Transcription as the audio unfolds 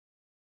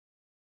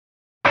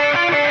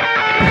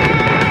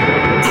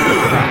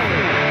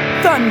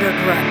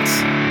Grunt.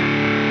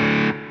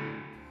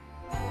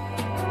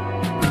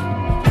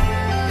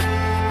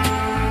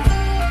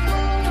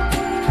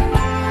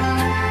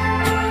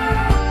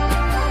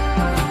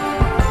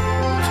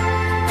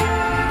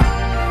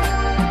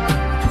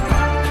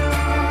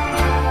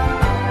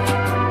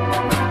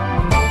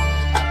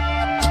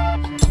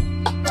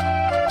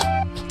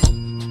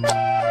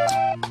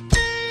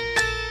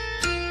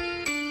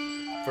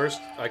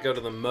 First, I go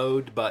to the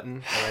mode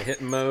button, and I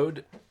hit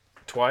mode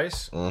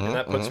twice, and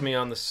that puts me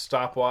on the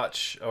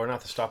stopwatch, or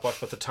not the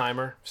stopwatch, but the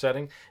timer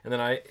setting, and then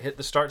I hit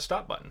the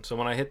start-stop button. So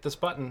when I hit this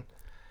button,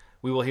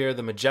 we will hear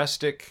the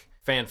majestic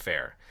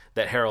fanfare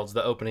that heralds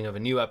the opening of a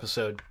new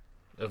episode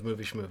of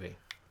Movie Schmovie.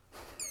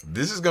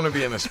 This is going to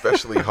be an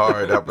especially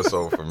hard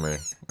episode for me.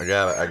 I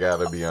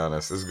gotta be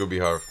honest. This is going to be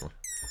hard for me.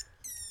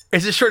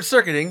 Is it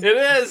short-circuiting? It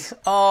is!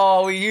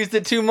 Oh, we used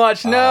it too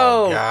much.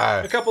 No. Oh,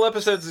 God. A couple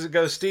episodes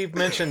ago, Steve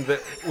mentioned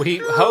that we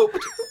hoped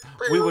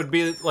we'd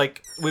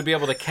be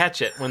able to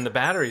catch it when the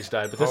batteries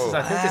died, but this is,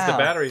 I think, it's the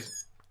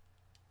batteries.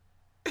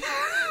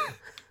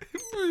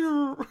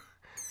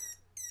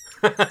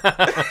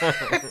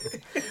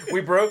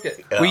 We broke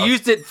it. We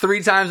used it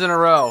 3 times in a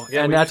row,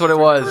 Yeah, and we that's used what it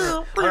it was.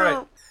 All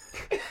right.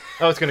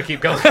 Oh, it's going to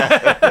keep going.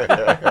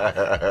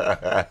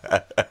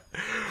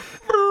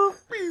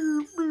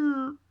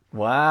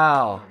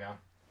 Wow.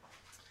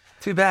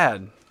 Too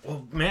bad.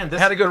 Well, man,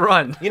 this Had a good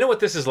run. You know what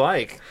this is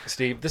like,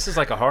 Steve? This is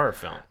like a horror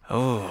film.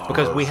 Oh.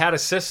 Because we had a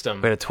system.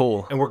 We had a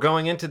tool. And we're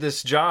going into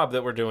this job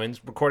that we're doing,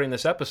 recording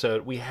this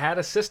episode. We had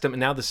a system, and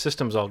now the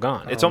system's all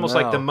gone. It's almost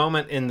like the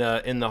moment in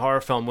the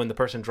horror film when the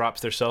person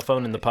drops their cell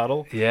phone in the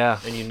puddle. Yeah.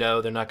 And you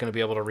know they're not going to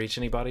be able to reach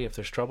anybody if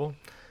there's trouble.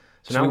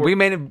 So So now we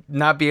may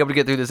not be able to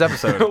get through this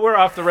episode. we're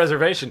off the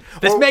reservation.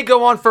 This may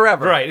go on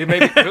forever. Right.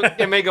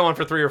 It may go on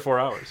for 3 or 4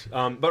 hours.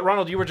 But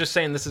Ronald, you were just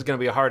saying this is going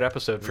to be a hard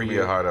episode for It'll you.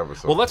 be a hard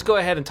episode. Well, let's go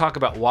ahead and talk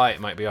about why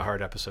it might be a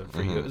hard episode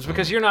for you. It's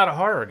because you're not a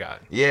horror guy.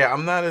 Yeah,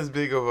 I'm not as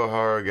big of a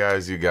horror guy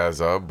as you guys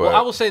are, but Well,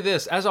 I will say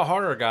this. As a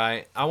horror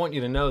guy, I want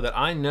you to know that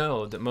I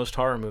know that most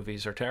horror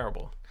movies are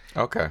terrible.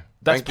 okay.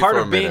 That's Thank you part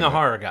for of being admitting a that.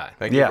 horror guy.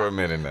 Thank you Yeah. for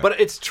admitting that. But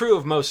it's true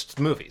of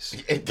most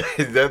movies.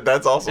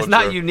 That's also It's true.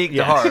 not unique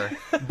to horror.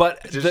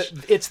 But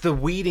it's the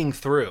weeding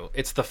through.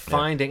 It's the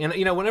finding. And,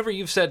 whenever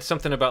you've said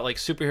something about, like,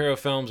 superhero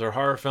films or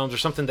horror films or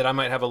something that I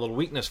might have a little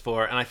weakness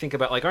for, and I think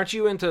about, like, aren't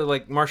you into,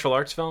 like, martial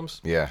arts films?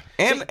 Yeah,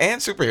 and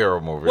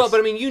superhero movies. Well,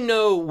 but I mean,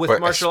 with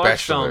But martial arts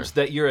especially- films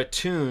that you're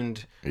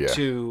attuned Yeah.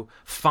 to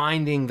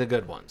finding the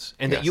good ones.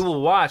 And that Yes. you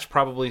will watch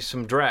probably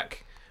some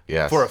Drek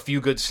yes. for a few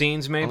good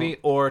scenes maybe,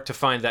 or to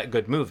find that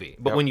good movie.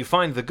 But when you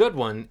find the good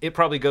one, it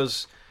probably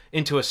goes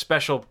into a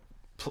special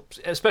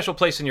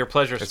place in your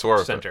pleasure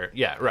worth center.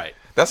 Yeah, right.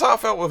 That's how I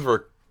felt with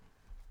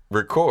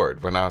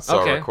Record when I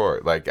saw Okay.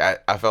 Record. Like I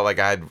felt like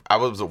I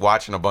was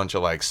watching a bunch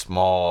of like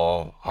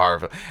small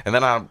horror, and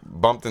then I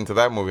bumped into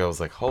that movie. I was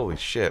like, holy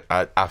shit!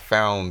 I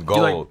found You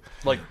gold.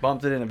 like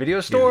bumped it in a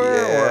video store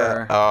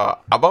Yeah. or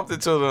I bumped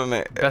into it on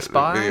the Best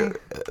Buy?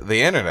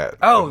 the internet.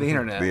 Oh, the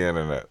internet. The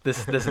internet.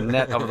 this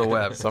net of the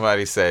web.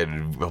 Somebody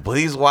said, well,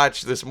 please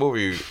watch this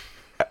movie.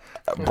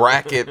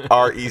 Bracket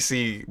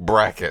REC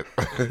bracket.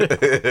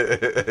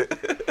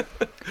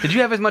 Did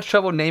you have as much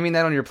trouble naming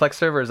that on your Plex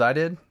server as I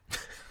did?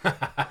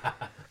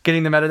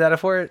 Getting the metadata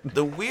for it?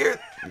 The weird.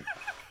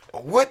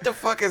 What the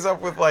fuck is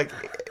up with like?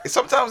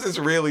 Sometimes it's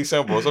really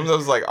simple. Sometimes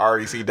it's like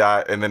REC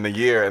dot and then the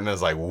year and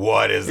it's like,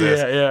 what is this?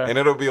 Yeah. And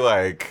it'll be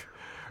like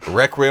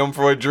Requiem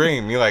for a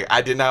Dream. You're like,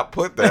 I did not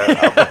put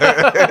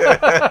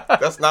that.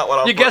 That's not what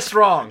I. You guessed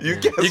wrong. You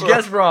guessed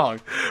guessed wrong.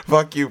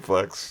 Fuck you,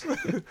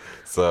 Plex.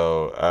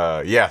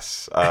 So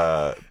yes,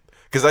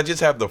 because I just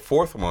have the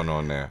 4th one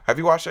on there. Have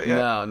you watched it yet?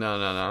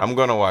 No. I'm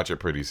gonna watch it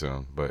pretty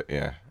soon. But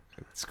yeah,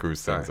 it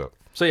screws things up.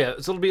 So yeah,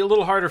 so it'll be a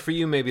little harder for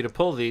you maybe to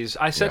pull these.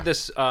 I said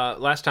this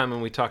last time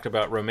when we talked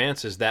about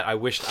romances, that I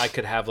wished I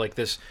could have like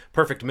this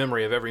perfect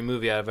memory of every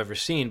movie I've ever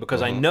seen,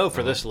 because I know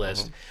for this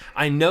list,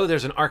 I know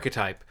there's an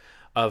archetype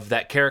of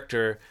that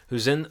character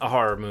who's in a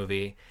horror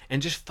movie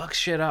and just fucks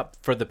shit up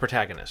for the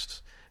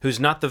protagonists, who's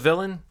not the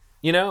villain.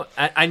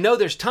 I know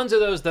there's tons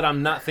of those that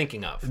I'm not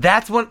thinking of.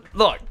 That's what.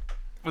 Look,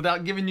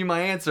 without giving you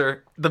my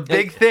answer, the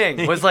big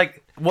thing was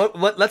like,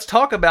 what? Let's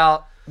talk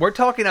about. We're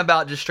talking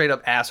about just straight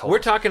up assholes. We're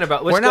talking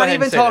about. We're not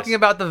even talking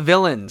about the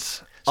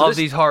villains of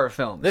these horror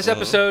films. This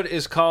episode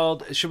is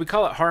called, should we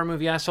call it Horror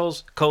Movie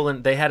Assholes,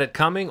 They Had It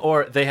Coming,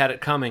 or They Had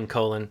It Coming,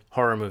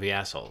 Horror Movie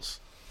Assholes?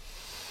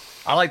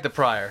 I like the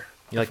prior.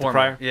 You like the former.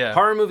 prior? Yeah.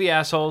 Horror Movie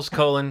Assholes,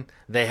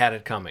 They Had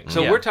It Coming.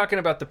 So Yeah. we're talking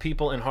about the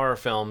people in horror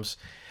films.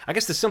 I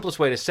guess the simplest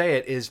way to say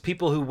it is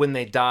people who, when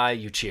they die,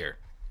 you cheer.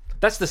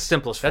 That's the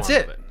simplest form That's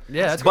it. of it.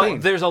 Yeah, that's But clean.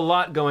 there's a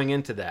lot going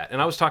into that.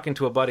 And I was talking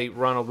to a buddy,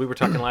 Ronald, we were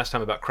talking last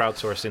time about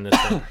crowdsourcing this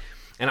thing.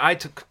 And I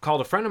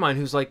called a friend of mine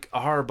who's like a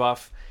horror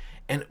buff,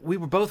 And we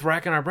were both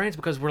racking our brains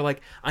because we're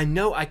like, I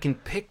know I can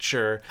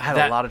picture I had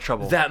a lot of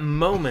trouble. that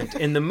moment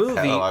in the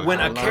movie when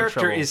a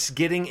character is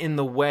getting in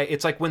the way.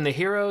 It's like when the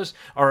heroes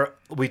are,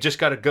 we just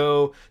got to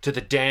go to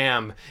the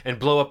dam and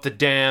blow up the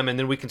dam, and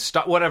then we can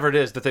stop whatever it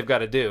is that they've got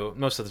to do.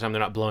 Most of the time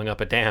they're not blowing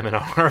up a dam in a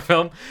horror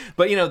film.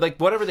 But, you know, like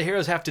whatever the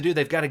heroes have to do,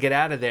 they've got to get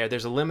out of there.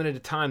 There's a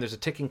limited time. There's a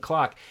ticking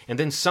clock. And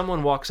then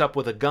someone walks up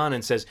with a gun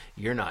and says,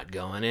 you're not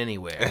going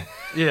anywhere.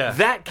 Yeah.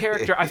 That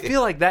character, I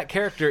feel like that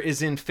character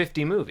is in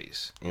 50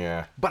 movies.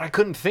 Yeah. But I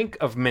couldn't think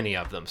of many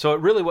of them. So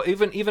it really,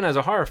 even as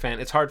a horror fan,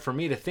 it's hard for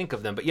me to think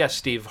of them. But yes,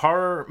 Steve,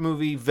 horror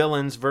movie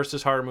villains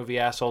versus horror movie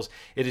assholes.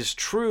 It is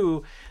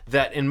true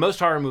that in most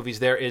horror movies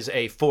there is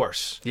a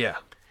force. Yeah.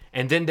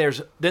 And then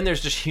there's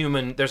just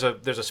human, there's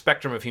a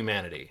spectrum of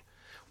humanity.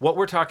 What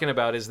we're talking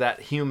about is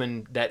that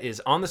human that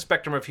is on the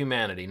spectrum of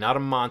humanity, not a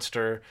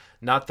monster,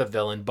 not the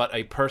villain, but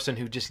a person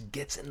who just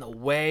gets in the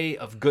way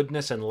of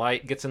goodness and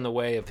light, gets in the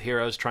way of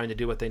heroes trying to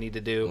do what they need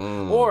to do,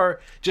 or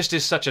just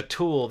is such a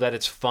tool that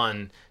it's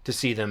fun to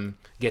see them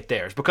get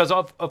theirs. Because,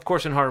 of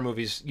course, in horror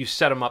movies, you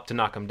set them up to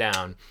knock them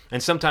down.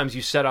 And sometimes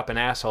you set up an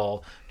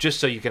asshole just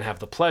so you can have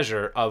the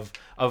pleasure of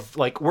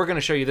like, we're going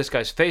to show you this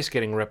guy's face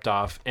getting ripped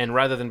off, and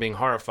rather than being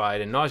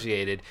horrified and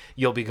nauseated,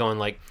 you'll be going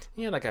like,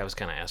 yeah, that guy was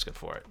kind of asking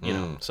for it, you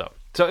know?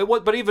 So it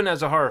was, but even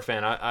as a horror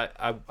fan,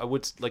 I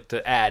would like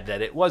to add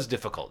that it was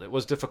difficult. It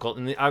was difficult,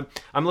 and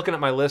I'm looking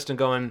at my list and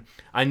going,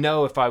 I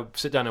know if I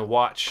sit down and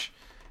watch,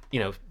 you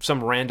know,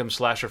 some random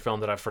slasher film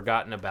that I've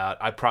forgotten about,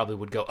 I probably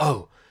would go,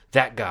 oh,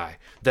 that guy,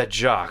 that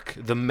jock,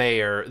 the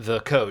mayor, the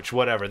coach,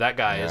 whatever. That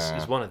guy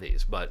is one of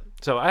these. But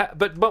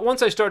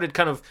once I started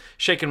kind of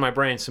shaking my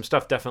brain, some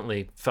stuff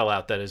definitely fell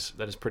out that is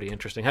pretty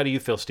interesting. How do you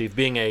feel, Steve?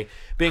 Being a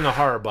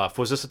horror buff,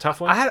 was this a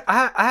tough one?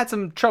 I had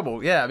some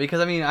trouble, yeah,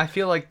 because I mean I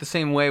feel like the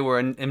same way where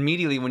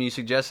immediately when you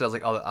suggested, I was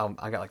like, oh,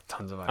 I got like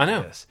tons of ideas. I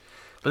know.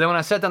 But then when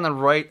I sat down to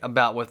write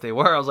about what they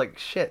were, I was like,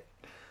 shit,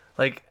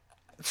 like.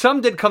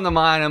 Some did come to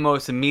mind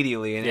almost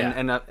immediately,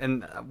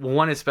 and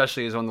one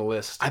especially is on the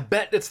list. I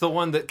bet it's the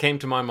one that came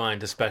to my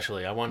mind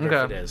especially. I wonder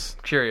if it is.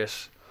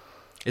 Curious.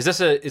 Is this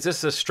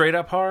a straight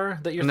up horror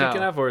that you're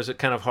thinking of, or is it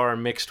kind of horror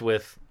mixed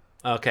with?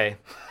 Okay.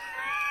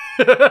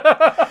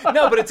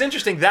 No, but it's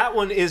interesting. That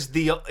one is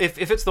the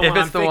if it's the one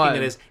I'm thinking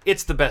it is.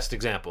 It's the best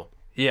example.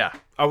 Yeah.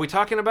 Are we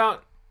talking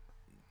about?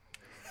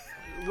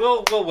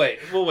 We'll wait.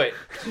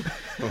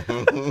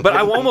 But I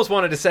almost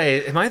wanted to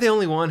say, am I the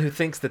only one who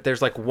thinks that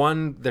there's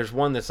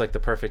one that's like the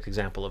perfect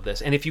example of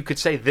this? And if you could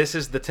say this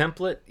is the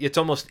template, it's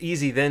almost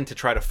easy then to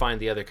try to find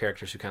the other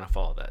characters who kind of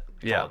follow that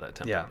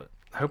template. Yeah.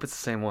 I hope it's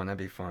the same one. That'd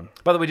be fun.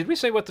 By the way, did we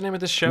say what the name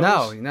of this show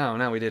is?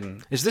 No, we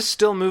didn't. Is this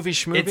still Movie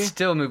Schmovie? It's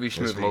still Movie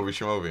Schmovie. It's Movie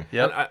Schmovie.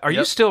 Yep. Are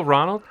you still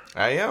Ronald?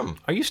 I am.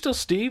 Are you still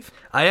Steve?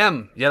 I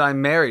am, yet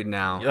I'm married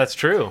now. That's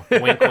true.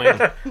 Wink,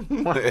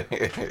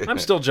 wink. I'm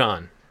still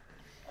John.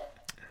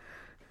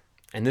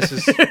 And this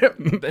is,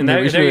 and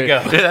there you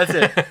go. Yeah, that's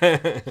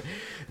it.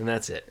 And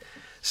that's it.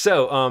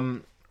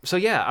 So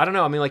yeah, I don't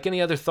know. I mean, like, any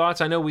other thoughts?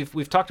 I know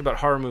we've talked about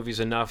horror movies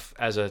enough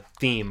as a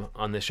theme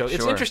on this show.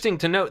 It's interesting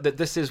to note that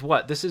this is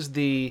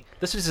the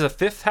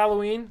fifth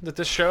Halloween that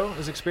this show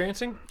is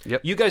experiencing.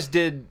 Yep. You guys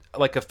did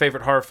like a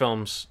favorite horror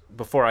films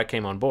before I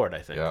came on board, I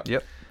think. Yeah.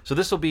 Yep. So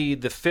this will be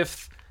the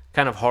fifth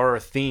kind of horror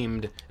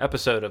themed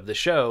episode of the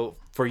show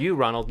for you,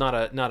 Ronald. Not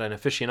an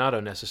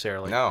aficionado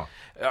necessarily. No.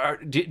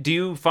 Do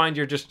you find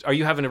are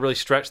you having to really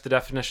stretch the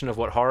definition of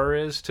what horror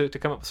is to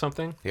come up with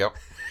something? Yep.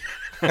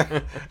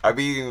 I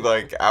mean,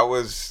 like, I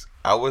was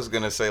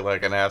gonna say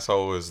like an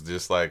asshole is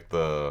just like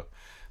the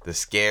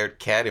scared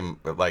cat in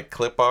like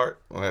clip art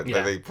that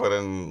they put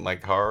in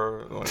like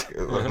horror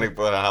when they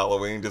put on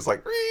Halloween, just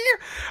like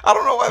I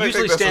don't know why.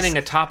 Usually they think standing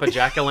atop a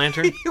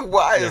jack-o'-lantern.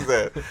 Why is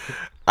that?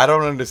 I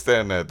don't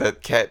understand that.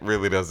 That cat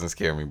really doesn't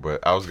scare me,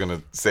 but I was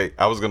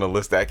gonna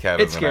list that cat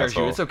It as an scares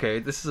asshole. you. It's okay.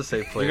 This is a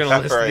safe place. You're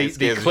gonna list Right,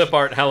 the clip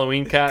art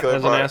Halloween cat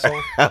as an asshole.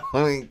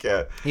 Halloween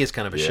cat. He is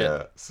kind of a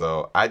shit.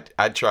 So I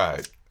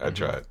tried. I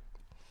tried.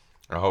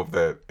 I hope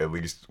that at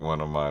least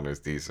one of mine is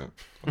decent.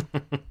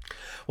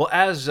 Well,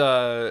 as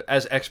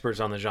experts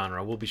on the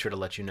genre, we'll be sure to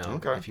let you know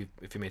if you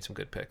made some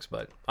good picks.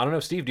 But I don't know,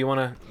 Steve. Do you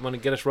want to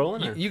get us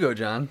rolling? Or? You go,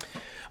 John.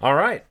 All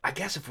right. I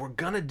guess if we're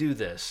gonna do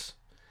this,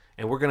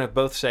 and we're gonna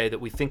both say that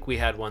we think we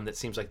had one that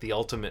seems like the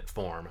ultimate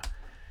form,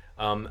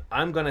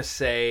 I'm gonna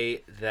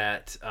say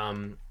that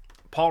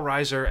Paul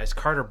Reiser as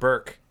Carter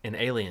Burke in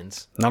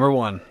Aliens Number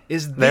one.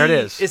 is There it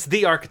is. It's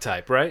the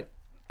archetype, right?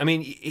 I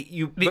mean,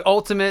 The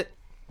ultimate.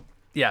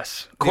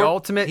 Yes. The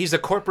ultimate. He's a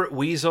corporate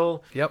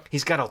weasel. Yep.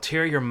 He's got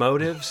ulterior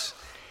motives.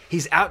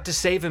 He's out to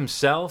save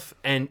himself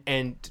and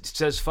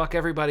says fuck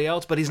everybody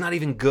else, but he's not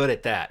even good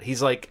at that.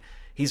 He's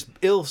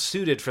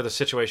ill-suited for the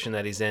situation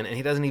that he's in, and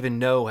he doesn't even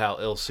know how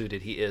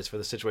ill-suited he is for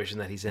the situation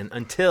that he's in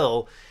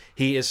until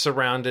he is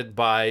surrounded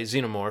by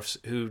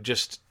xenomorphs who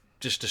just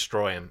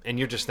destroy him. And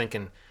you're just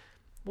thinking,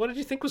 what did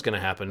you think was going to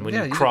happen when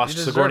you crossed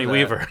you Sigourney deserve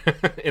Weaver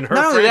in her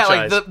Not only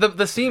franchise? that, like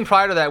the scene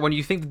prior to that, when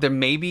you think that there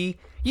may be,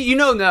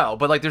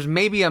 but like there's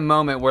maybe a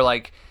moment where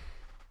like,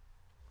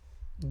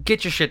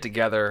 get your shit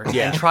together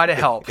and try to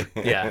help.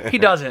 Yeah. He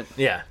doesn't.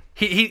 Yeah.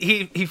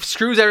 He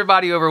screws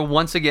everybody over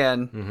once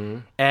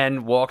again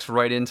and walks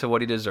right into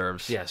what he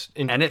deserves. Yes.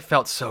 And it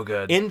felt so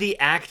good. In the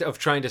act of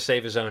trying to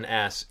save his own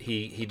ass,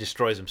 he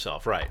destroys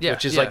himself, right? Yeah,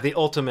 Which is like the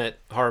ultimate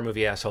horror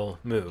movie asshole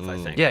move, I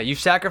think. Yeah, you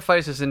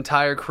sacrifice this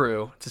entire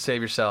crew to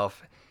save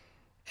yourself,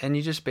 and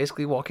you just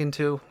basically walk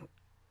into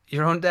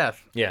your own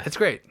death. Yeah. It's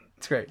great.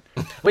 It's great.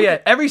 But yeah,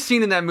 every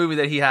scene in that movie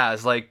that he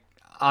has, like,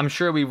 I'm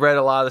sure we read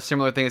a lot of the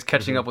similar things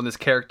catching up with this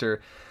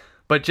character,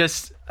 but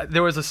just,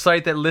 there was a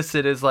site that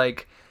listed as,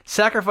 like,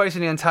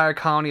 sacrificing the entire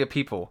colony of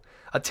people,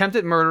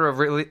 attempted murder of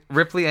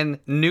Ripley and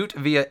Newt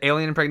via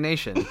alien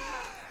impregnation.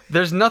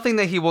 There's nothing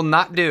that he will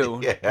not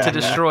do to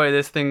destroy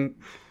this thing,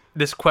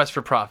 this quest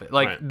for profit.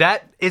 Like,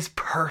 that is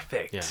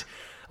perfect. Yeah.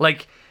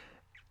 Like,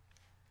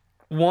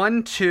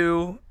 1,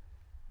 2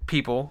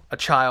 people, a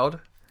child,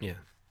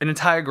 an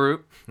entire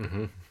group,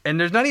 and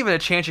there's not even a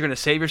chance you're going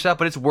to save yourself,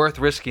 but it's worth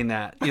risking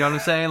that. You know what I'm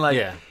saying?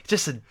 Like,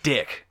 just a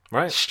dick.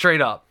 Right.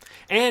 Straight up.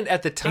 And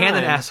at the time... And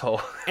an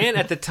asshole. And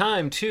at the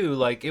time, too,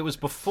 like, it was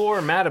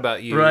before Mad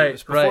About You. Right, It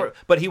was before,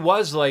 but he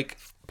was, like...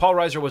 Paul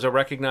Reiser was a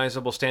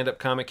recognizable stand-up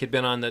comic. He'd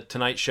been on The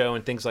Tonight Show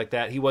and things like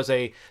that. He was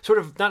a sort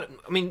of, not...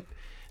 I mean,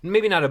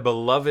 maybe not a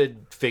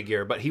beloved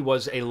figure, but he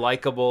was a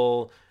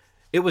likable...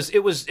 It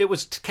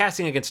was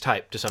casting against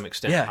type to some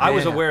extent. I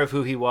was aware of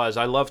who he was.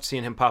 I loved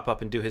seeing him pop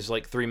up and do his,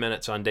 like, 3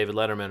 minutes on David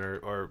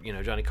Letterman or you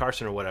know, Johnny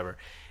Carson or whatever.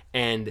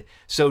 And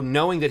so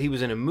knowing that he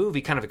was in a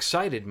movie kind of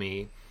excited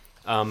me.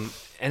 And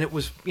it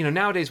was, you know,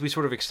 nowadays we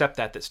sort of accept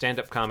that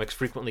stand-up comics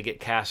frequently get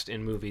cast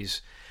in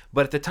movies.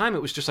 But at the time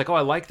it was just like, oh,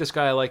 I like this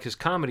guy, I like his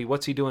comedy,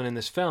 what's he doing in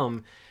this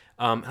film?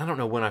 I don't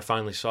know when I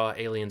finally saw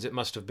Aliens. It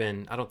must have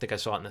been, I don't think I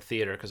saw it in the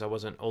theater because I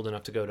wasn't old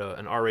enough to go to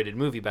an R-rated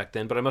movie back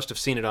then, but I must have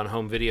seen it on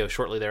home video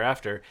shortly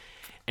thereafter.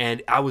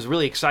 And I was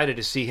really excited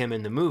to see him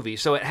in the movie.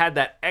 So it had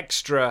that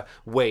extra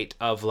weight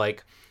of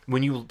like,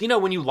 when you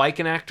like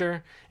an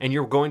actor and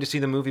you're going to see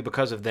the movie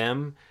because of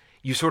them,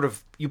 you sort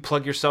of, you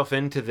plug yourself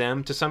into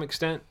them to some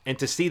extent, and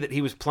to see that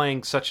he was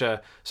playing such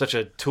a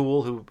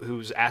tool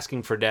who's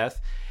asking for death,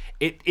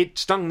 it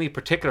stung me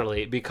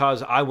particularly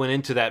because I went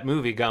into that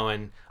movie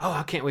going, oh,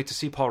 I can't wait to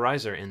see Paul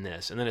Reiser in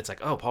this. And then it's like,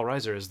 oh, Paul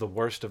Reiser is the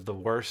worst of the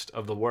worst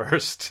of the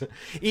worst.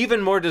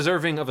 Even more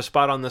deserving of a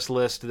spot on this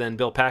list than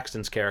Bill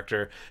Paxton's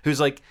character, who's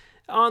like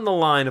on the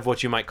line of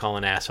what you might call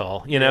an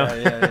asshole, you know?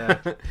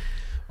 Yeah.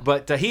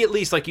 But he at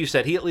least, like you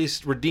said, he at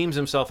least redeems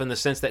himself in the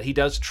sense that he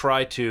does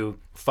try to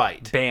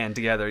fight. Band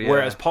together, yeah.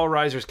 Whereas Paul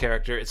Reiser's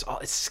character, it's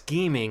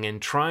scheming and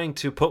trying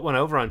to put one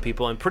over on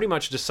people and pretty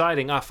much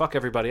deciding, fuck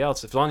everybody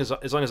else. As long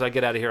as I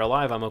get out of here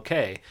alive, I'm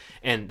okay.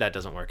 And that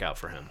doesn't work out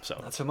for him. So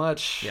not so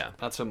much. Yeah.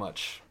 Not so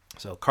much.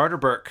 So Carter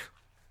Burke.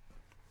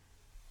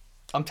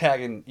 I'm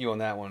tagging you on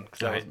that one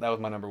because that was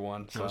my number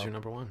one. So. That was your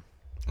number one.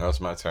 That was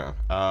my turn.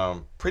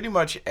 Pretty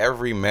much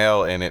every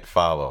male in it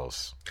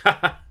follows.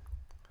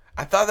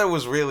 I thought that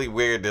was really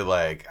weird to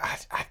like.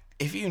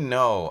 If you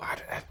know,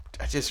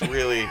 I just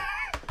really,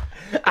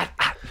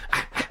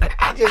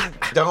 I just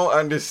don't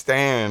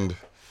understand.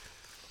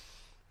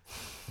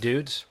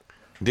 Dudes,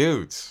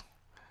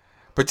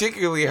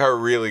 particularly her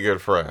really good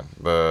friend,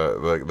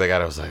 the guy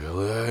that was like,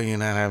 well, "You're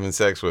not having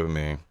sex with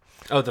me."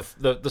 Oh,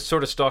 the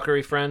sort of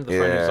stalkery friend, the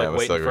friend who's like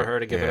waiting for her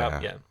to give it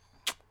up. Yeah,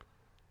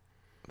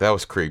 that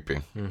was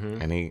creepy.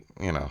 And he,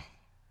 you know,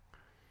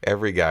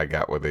 every guy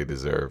got what they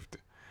deserved.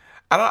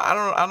 I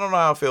don't know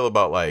how I feel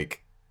about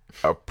like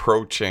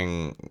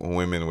approaching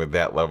women with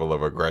that level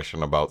of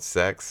aggression about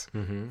sex.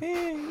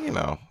 You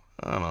know,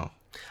 I don't know.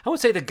 I would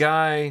say the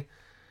guy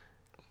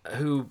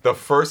who the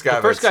first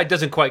guy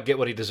doesn't quite get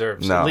what he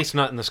deserves. No. At least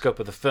not in the scope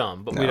of the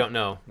film. But we don't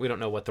know. We don't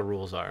know what the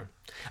rules are.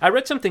 I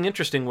read something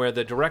interesting where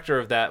the director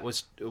of that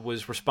was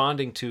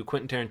responding to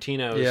Quentin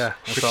Tarantino's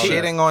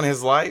shitting on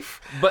his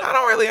life. But I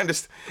don't really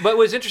understand. But it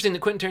was interesting that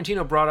Quentin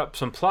Tarantino brought up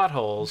some plot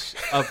holes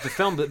of the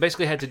film that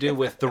basically had to do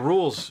with the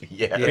rules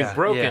being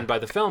broken by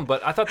the film.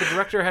 But I thought the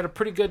director had a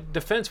pretty good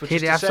defense, which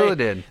is to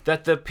say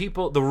that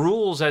the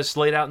rules as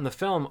laid out in the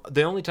film,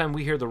 the only time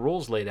we hear the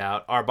rules laid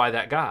out are by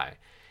that guy,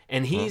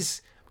 and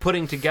he's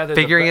putting together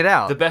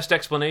the best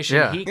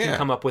explanation he can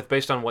come up with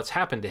based on what's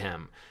happened to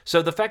him.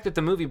 So the fact that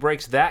the movie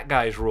breaks that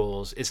guy's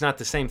rules, it's not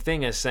the same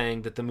thing as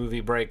saying that the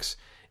movie breaks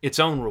its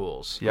own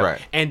rules. Yep.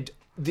 Right. And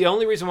the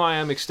only reason why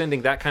I'm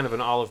extending that kind of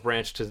an olive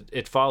branch to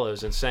It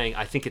Follows and saying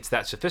I think it's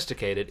that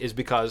sophisticated is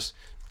because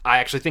I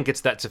actually think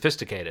it's that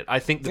sophisticated. I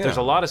think that there's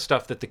a lot of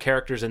stuff that the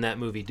characters in that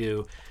movie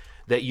do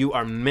that you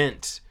are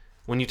meant,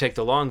 when you take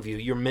the long view,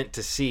 you're meant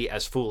to see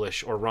as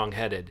foolish or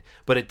wrong-headed.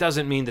 But it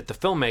doesn't mean that the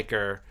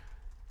filmmaker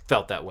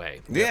felt that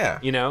way. Yeah.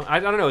 You know, I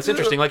don't know. It's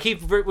interesting. Like he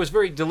was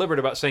very deliberate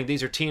about saying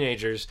these are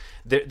teenagers.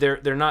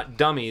 They're not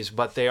dummies,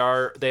 but they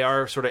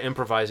are sort of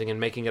improvising and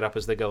making it up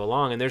as they go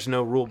along. And there's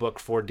no rule book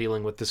for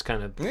dealing with this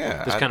kind of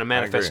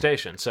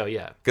manifestation. So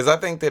because I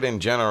think that in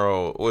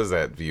general, what is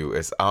that view?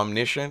 It's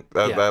omniscient.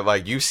 That,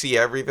 like you see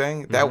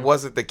everything. That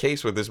wasn't the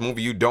case with this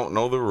movie. You don't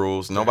know the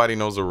rules. Nobody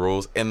knows the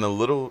rules, and the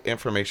little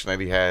information that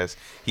he has,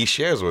 he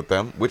shares with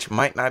them, which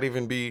might not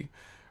even be.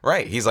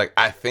 Right. He's like,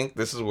 I think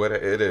this is what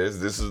it is.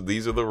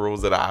 These are the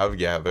rules that I've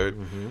gathered.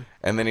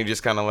 And then he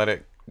just kind of let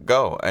it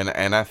go.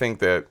 And I think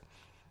that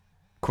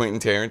Quentin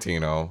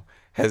Tarantino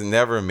has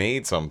never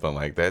made something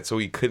like that, so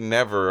he could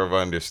never have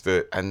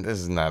understood. And this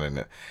is not in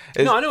it.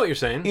 No, I know what you're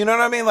saying. You know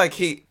what I mean? Like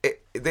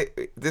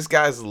this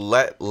guy's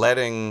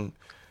letting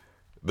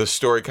the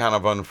story kind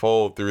of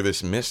unfold through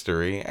this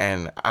mystery,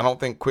 and I don't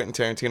think Quentin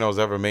Tarantino's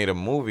ever made a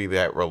movie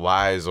that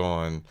relies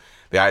on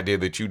the idea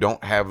that you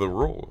don't have the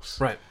rules.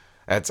 Right.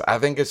 I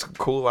think it's a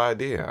cool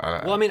idea.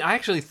 Well, I mean, I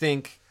actually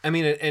think,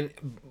 and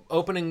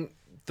opening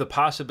the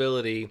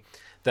possibility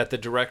that the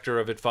director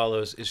of It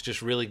Follows is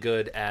just really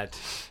good at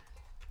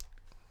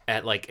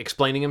like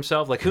explaining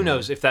himself. Like, who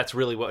knows if that's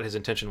really what his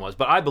intention was.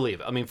 But I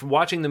believe, from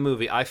watching the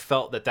movie, I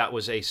felt that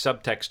was a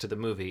subtext to the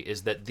movie,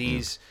 is that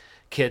these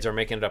kids are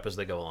making it up as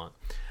they go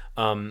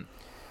along.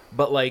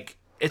 But like,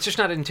 it's just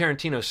not in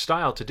Tarantino's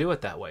style to do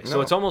it that way.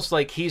 So it's almost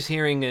like he's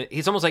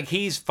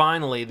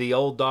finally the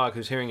old dog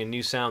who's hearing a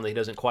new sound that he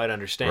doesn't quite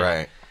understand.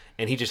 Right.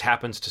 And he just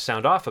happens to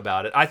sound off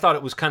about it. I thought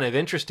it was kind of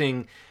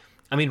interesting.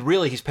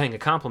 Really, he's paying a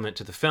compliment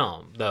to the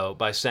film, though,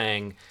 by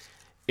saying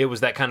it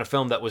was that kind of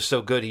film that was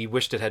so good he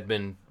wished it had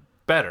been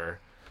better.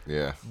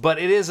 Yeah. But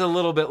it is a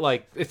little bit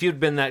like, if you'd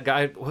been that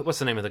guy, what's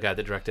the name of the guy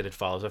that directed It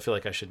Follows? I feel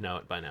like I should know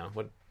it by now.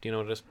 What do you know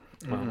what it is?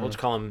 Well, we'll just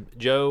call him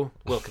Joe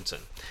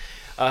Wilkinson.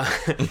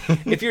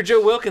 If you're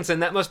Joe Wilkinson,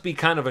 that must be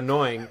kind of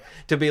annoying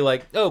to be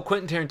like, oh,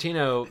 Quentin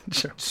Tarantino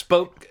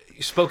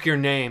spoke your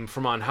name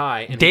from on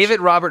high. And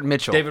David Robert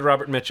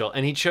Mitchell,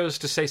 and he chose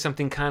to say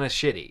something kind of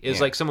shitty. It's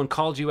like someone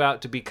called you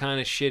out to be kind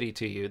of shitty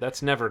to you.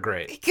 That's never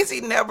great. Because he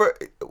never...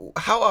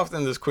 How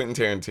often does Quentin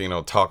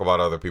Tarantino talk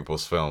about other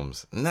people's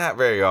films? Not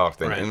very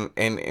often. Right.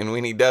 And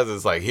when he does,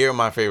 it's like, here are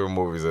my favorite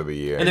movies of the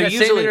year. In that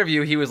same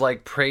interview, he was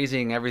like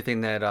praising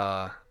everything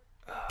that...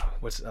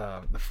 what's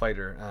the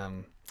fighter?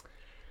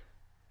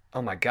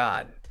 Oh my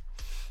God.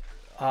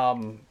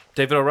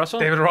 David O.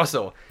 Russell? David O.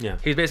 Russell. Yeah.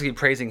 He's basically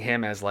praising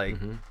him as like...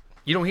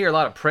 You don't hear a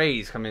lot of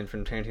praise come in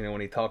from Tarantino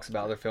when he talks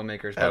about other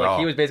filmmakers. But like,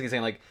 he was basically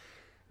saying like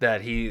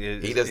that he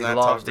does not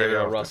loves talk very David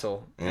O. often.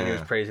 Russell. Yeah. And he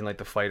was praising like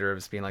The Fighter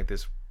as being like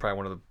this, probably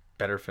one of the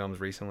better films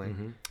recently.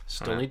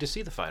 Still need to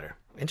see The Fighter.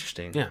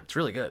 Interesting. Yeah. It's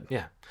really good.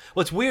 Yeah.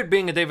 Well, it's weird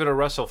being a David O.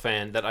 Russell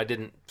fan that I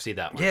didn't see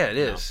that one. Yeah, it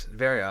is.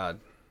 Very odd.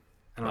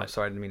 I'm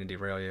sorry, I didn't mean to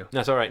derail you.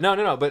 That's all right.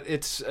 No. But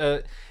it's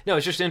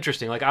it's just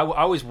interesting. Like, I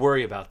always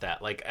worry about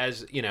that. Like,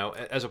 as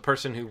a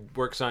person who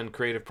works on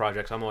creative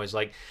projects, I'm always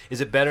like, is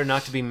it better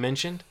not to be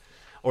mentioned,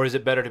 or is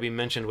it better to be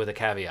mentioned with a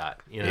caveat?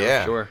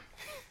 Yeah. Sure.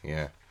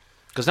 Yeah.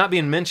 Because not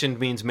being mentioned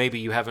means maybe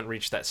you haven't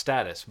reached that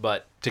status.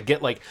 But to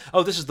get like,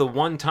 oh, this is the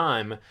one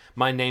time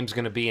my name's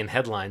going to be in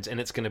headlines, and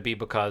it's going to be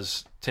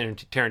because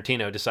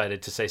Tarantino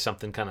decided to say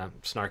something kind of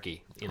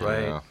snarky.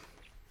 Right. Yeah.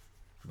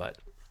 But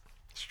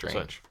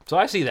Strange. so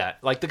I see that.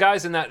 Like, the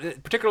guys in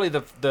that, particularly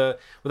the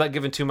without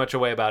giving too much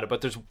away about it,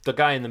 but there's the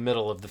guy in the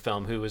middle of the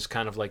film who is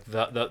kind of like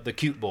the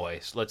cute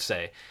boy, let's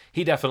say.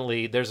 He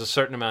definitely, there's a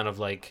certain amount of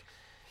like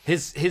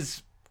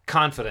his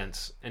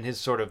confidence and his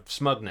sort of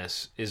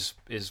smugness is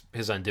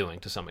his undoing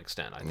to some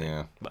extent, I think.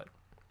 Yeah. But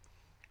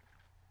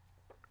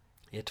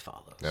It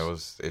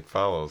Follows. It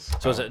Follows.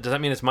 So does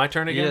that mean it's my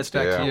turn again? Yeah, it's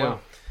back to you.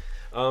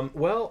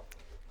 Well,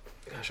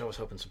 gosh, I was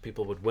hoping some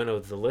people would winnow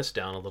the list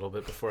down a little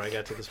bit before I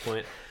got to this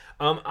point.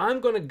 I'm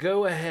going to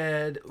go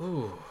ahead.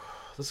 Ooh,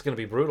 this is going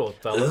to be brutal,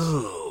 fellas.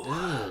 Ooh.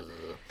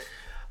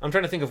 I'm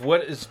trying to think of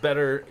what is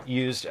better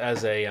used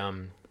as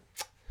an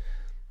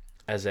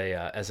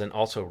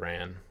also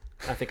ran.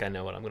 I think I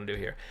know what I'm going to do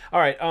here.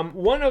 All right.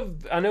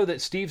 I know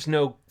that Steve's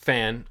no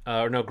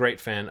great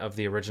fan of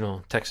the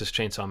original Texas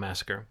Chainsaw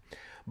Massacre,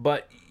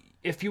 but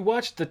if you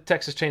watch the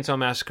Texas Chainsaw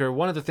Massacre,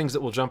 one of the things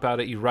that will jump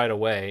out at you right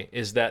away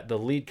is that the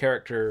lead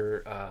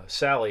character,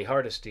 Sally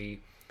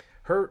Hardesty,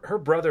 her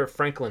brother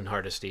Franklin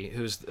Hardesty,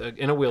 who's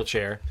in a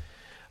wheelchair,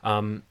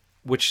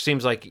 which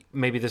seems like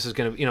maybe this is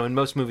going to, in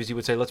most movies you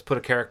would say, let's put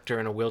a character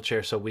in a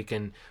wheelchair so we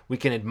can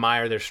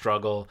admire their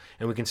struggle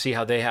and we can see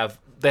how they have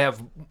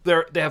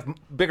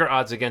bigger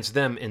odds against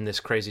them in this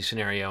crazy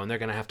scenario, and they're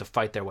going to have to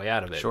fight their way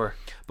out of it. Sure.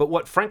 But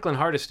what Franklin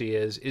Hardesty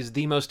is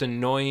the most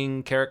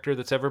annoying character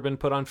that's ever been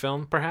put on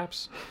film,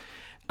 perhaps.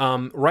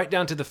 Right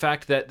down to the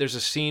fact that there's a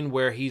scene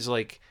where he's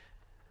like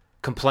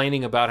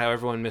complaining about how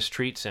everyone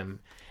mistreats him,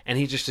 and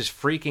he just is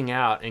freaking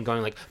out and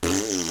going like,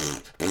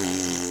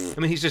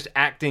 he's just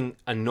acting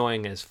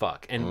annoying as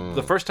fuck. And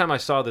the first time I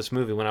saw this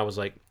movie, when I was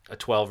like a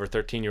 12 or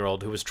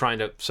 13-year-old who was trying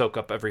to soak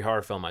up every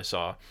horror film I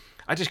saw,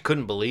 I just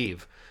couldn't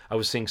believe I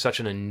was seeing such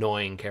an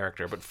annoying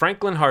character. But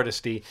Franklin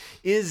Hardesty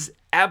is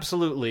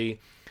absolutely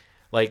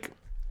like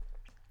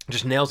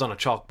just nails on a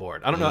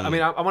chalkboard. I don't know.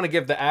 I want to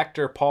give the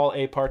actor Paul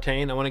A.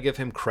 Partain, I want to give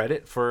him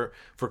credit for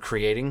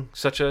creating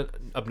such an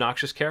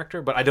obnoxious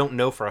character, but I don't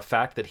know for a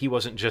fact that he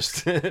wasn't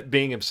just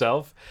being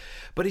himself.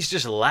 But he's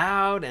just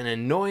loud and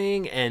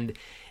annoying, and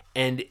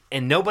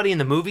nobody in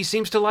the movie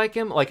seems to like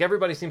him. Like,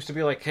 everybody seems to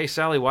be like, hey,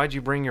 Sally, why'd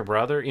you bring your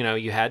brother?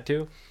 You had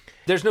to.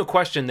 There's no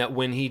question that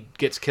when he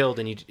gets killed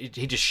and he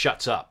just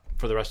shuts up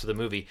for the rest of the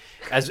movie.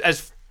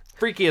 As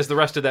freaky as the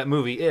rest of that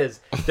movie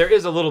is, there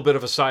is a little bit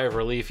of a sigh of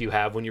relief you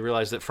have when you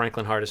realize that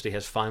Franklin Hardesty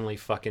has finally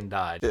fucking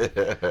died.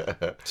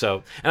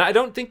 So, and I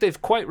don't think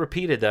they've quite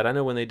repeated that. I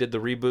know when they did the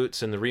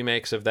reboots and the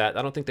remakes of that,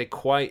 I don't think they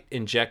quite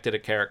injected a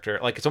character.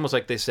 Like, it's almost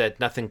like they said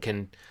nothing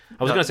can...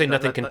 I was going to say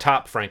nothing can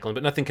top Franklin,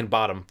 but nothing can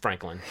bottom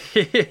Franklin.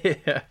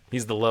 Yeah.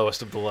 He's the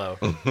lowest of the low.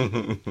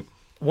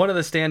 One of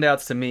the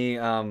standouts to me,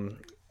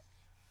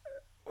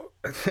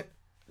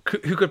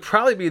 who could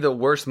probably be the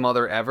worst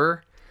mother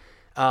ever,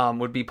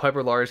 would be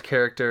Piper Laurie's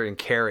character in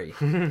Carrie.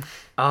 And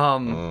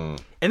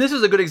this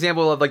is a good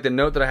example of like the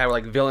note that I have,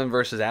 like villain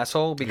versus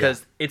asshole,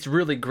 because it's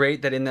really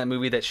great that in that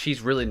movie that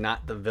she's really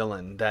not the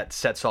villain that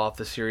sets off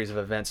the series of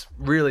events.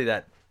 Really,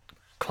 that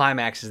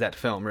climaxes that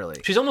film. Really,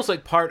 she's almost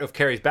like part of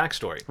Carrie's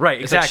backstory. Right,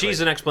 It's exactly. like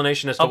she's an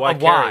explanation as to why Of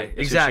Carrie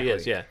is exactly. who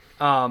she is.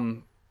 Yeah.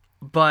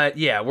 But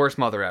yeah, worst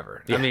mother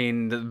ever. Yeah. I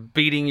mean, the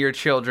beating your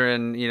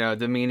children,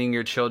 demeaning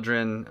your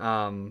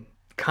children,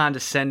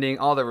 condescending,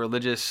 all the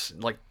religious,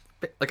 like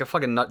a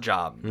fucking nut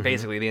job,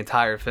 basically the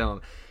entire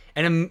film,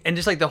 and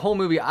just like the whole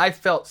movie, I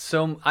felt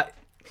so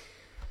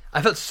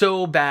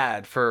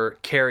bad for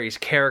Carrie's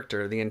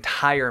character the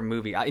entire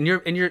movie, and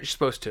you're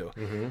supposed to,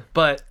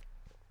 but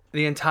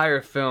the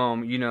entire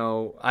film,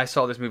 I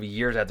saw this movie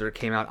years after it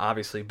came out,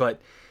 obviously,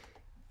 but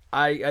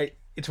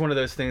it's one of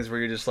those things where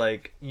you're just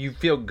like, you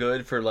feel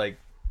good for like,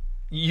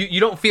 you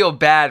don't feel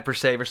bad per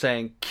se for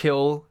saying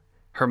kill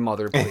her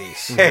mother,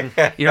 please. You know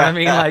what I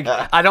mean? Like,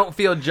 I don't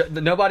feel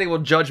nobody will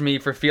judge me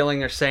for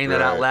feeling or saying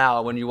that out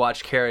loud. When you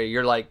watch Carrie,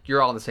 you're like,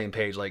 you're all on the same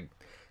page. Like,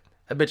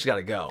 that bitch got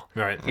to go.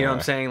 Right. You know what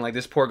I'm saying? Like,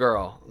 this poor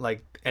girl.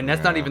 Like, and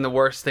that's not even the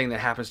worst thing that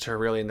happens to her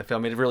really in the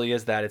film. It really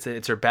is that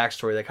it's her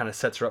backstory that kind of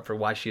sets her up for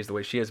why she is the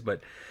way she is.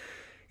 But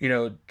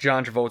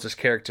John Travolta's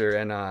character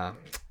and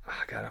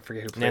God, I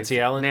forget who played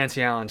Nancy Allen.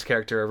 Nancy Allen's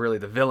character are really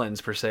the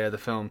villains per se of the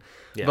film.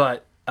 Yeah.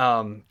 But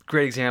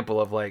great example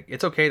of like,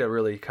 it's okay to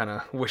really kind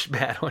of wish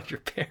bad on your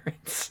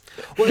parents.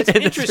 Well, it's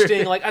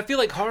interesting. Like, I feel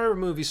like horror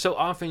movies so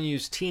often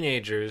use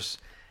teenagers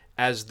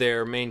as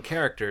their main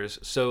characters.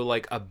 So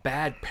like a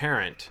bad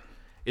parent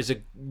is a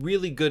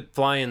really good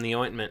fly in the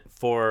ointment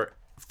for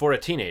a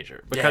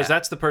teenager, because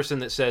that's the person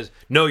that says,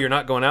 no, you're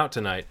not going out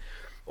tonight,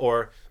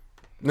 or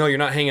no, you're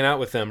not hanging out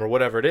with them, or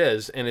whatever it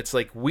is. And it's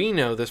like, we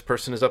know this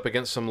person is up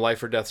against some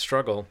life or death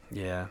struggle.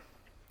 Yeah.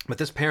 But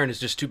this parent is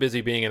just too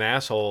busy being an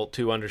asshole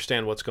to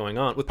understand what's going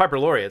on. With Piper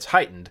Laurie, it's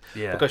heightened.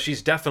 Yeah. Because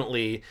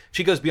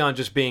she goes beyond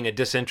just being a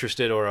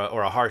disinterested or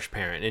a harsh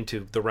parent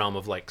into the realm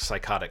of like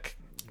psychotic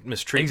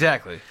mistreatment.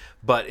 Exactly.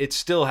 But it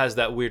still has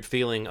that weird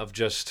feeling of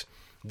just,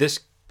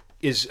 this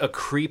is a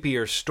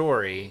creepier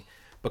story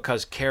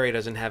because Carrie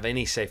doesn't have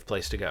any safe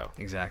place to go.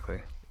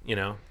 Exactly.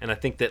 And I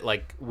think that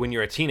like when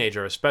you're a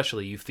teenager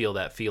especially, you feel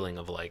that feeling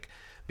of like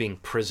being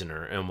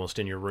prisoner almost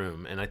in your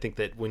room. And I think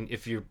that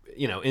if you're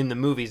in the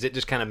movies, it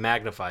just kind of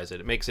magnifies it.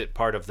 It makes it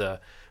part of the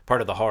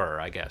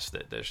horror, I guess,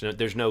 that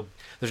there's no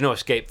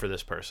escape for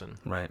this person.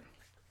 Right.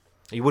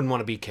 You wouldn't want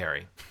to be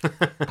Carrie.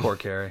 Poor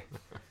Carrie.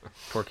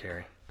 Poor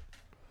Carrie.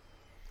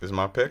 This is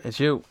my pick?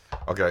 It's you.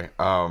 Okay.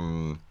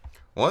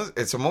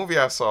 It's a movie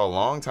I saw a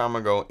long time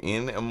ago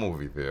in a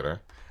movie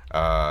theater.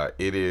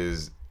 It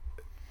is...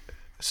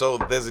 So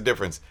there's a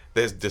difference.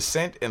 There's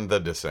Descent and The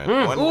Descent.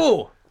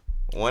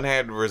 One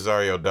had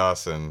Rosario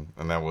Dawson,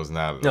 and that was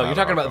not... No, you're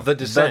talking about The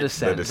Descent. The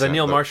Descent. The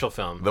Neil Marshall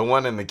film. The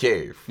one in the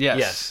cave.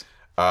 Yes.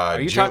 Are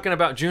you talking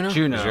about Juno?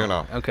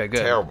 Juno. Okay, good.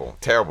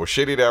 Terrible.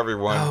 Shitty to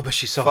everyone. Oh, but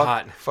she's so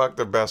hot. Fuck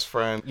their best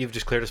friend. You've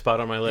just cleared a spot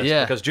on my list.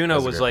 Yeah. Because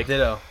Juno was like...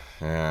 Ditto.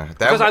 Yeah.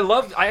 Because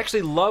I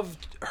actually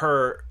loved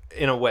her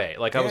in a way.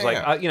 Like, I was when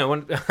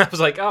I was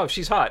like, oh,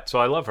 she's hot, so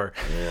I love her.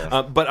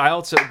 Yeah. But I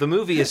also, the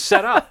movie is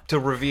set up to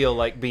reveal,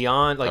 like,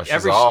 beyond, like,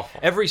 she's awful.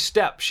 every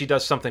step she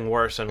does something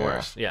worse and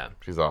worse. Yeah.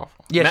 She's awful.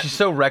 Yeah, she's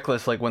so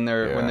reckless. Like when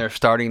they're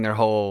starting their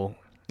whole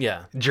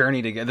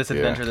journey together, this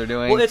adventure they're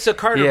doing. Well, it's a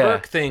Carter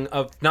Burke thing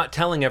of not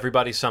telling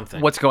everybody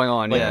something. What's going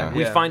on? Like,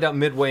 we find out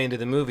midway into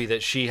the movie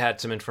that she had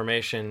some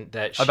information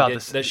that she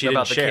didn't the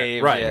share.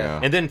 cave, right.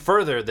 Yeah. And then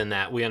further than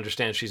that, we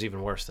understand she's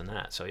even worse than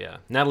that. So yeah,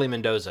 Natalie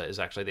Mendoza is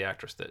actually the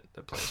actress that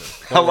plays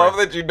her. I love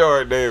that you know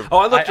her name. Oh,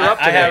 I looked her up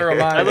today. I have her on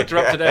mine. I looked her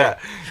up today,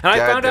 and I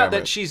found out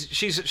damn that it.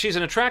 she's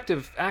an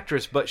attractive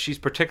actress, but she's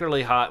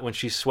particularly hot when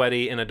she's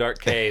sweaty in a dark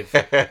cave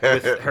with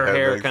her That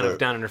hair makes kind of sense.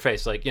 down in her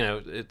face. Like,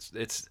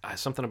 it's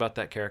something about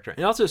that character,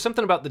 and also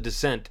something about The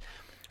Descent.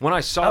 When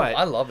I saw it,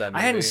 I love that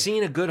movie. I hadn't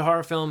seen a good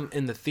horror film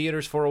in the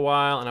theaters for a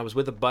while, and I was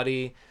with a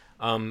buddy,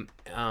 and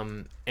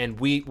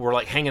we were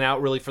like hanging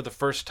out really for the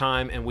first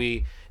time, and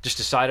we just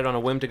decided on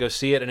a whim to go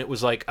see it, and it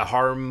was like a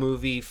horror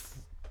movie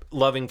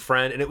loving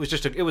friend, and it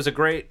was a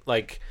great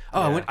like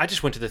I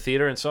just went to the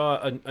theater and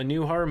saw a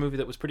new horror movie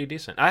that was pretty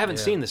decent. I haven't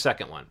seen the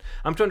second one.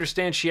 I'm to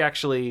understand she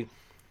actually...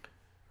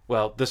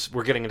 Well,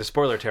 we're getting into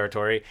spoiler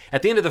territory.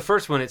 At the end of the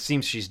first one, it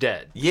seems she's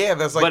dead. Yeah,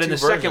 that's like but two in the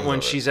versions second one,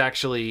 of it. she's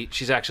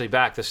actually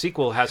back. The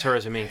sequel has her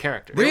as a main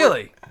character.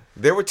 Really?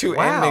 There were two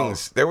Wow.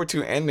 endings. There were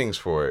two endings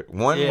for it.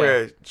 One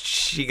where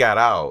she got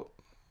out.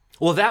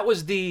 Well, that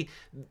was the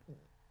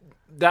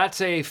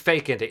That's a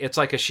fake ending. It's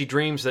like she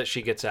dreams that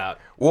she gets out.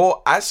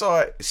 Well, I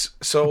saw it.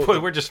 So Boy,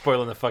 we're just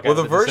spoiling the fuck out well,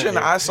 of the version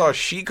I saw,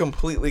 she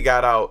completely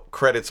got out.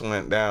 Credits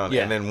went down,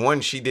 and then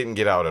one she didn't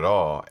get out at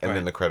all, and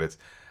then the credits.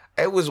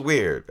 It was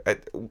weird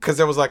because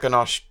there was like an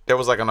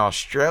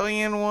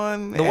Australian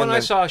one. The one I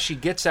saw, she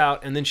gets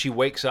out and then she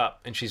wakes up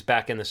and she's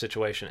back in the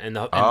situation, and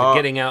the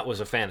getting out was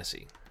a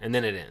fantasy, and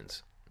then it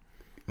ends.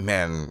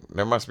 Man,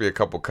 there must be a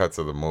couple cuts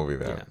of the movie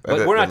there. Yeah.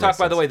 But we're not talking.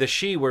 By the way, the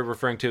she we're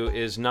referring to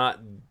is not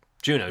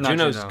Juno.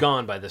 Juno's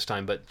gone by this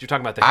time, but you're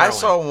talking about the heroine. I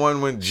saw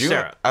one when Juno.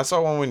 Sarah. I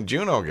saw one when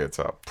Juno gets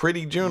up.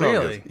 Pretty Juno.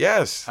 Really?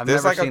 Yes.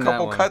 There's like a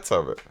couple cuts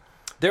of it.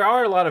 There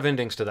are a lot of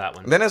endings to that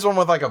one. Then there's one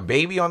with like a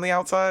baby on the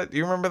outside. Do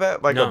you remember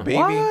that? Like a baby.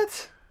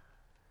 What?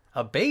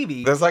 A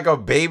baby? There's like a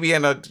baby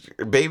and a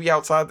baby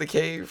outside the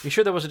cave. You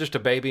sure there wasn't just a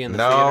baby in the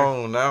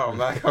theater? No, I'm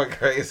not going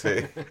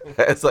crazy.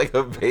 It's like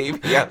a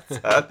baby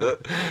outside the...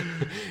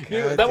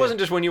 that wasn't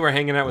just when you were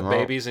hanging out with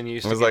babies and you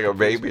used to... It was like a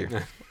baby.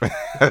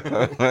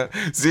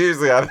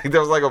 Seriously, I think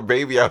there was like a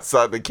baby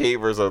outside the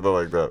cave or something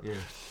like that. Yeah.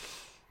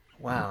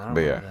 Wow, I don't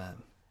remember that.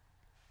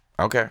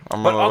 Okay,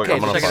 I'm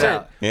gonna check it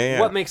out. Yeah.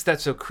 What makes that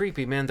so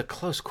creepy, man? The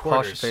close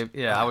quarters. I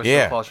was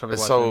so claustrophobic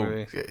watching the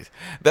movie.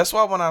 That's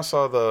why when I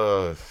saw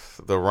the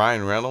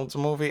Ryan Reynolds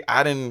movie,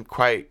 I didn't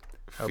quite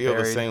feel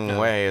the same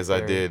way as I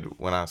did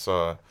when I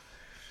saw.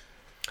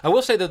 I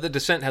will say that The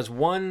Descent has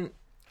one.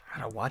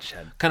 I gotta watch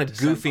that kind of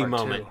goofy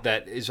moment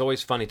that is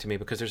always funny to me,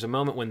 because there's a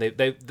moment when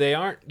they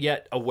aren't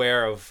yet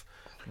aware of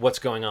what's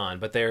going on,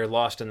 but they're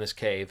lost in this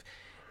cave,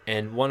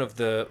 and one of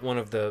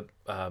the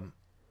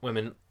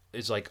women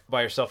is like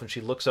by herself, and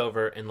she looks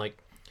over and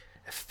like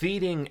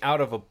feeding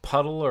out of a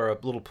puddle or a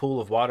little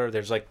pool of water.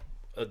 There's like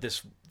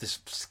this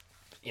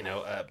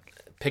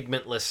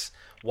pigmentless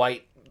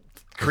white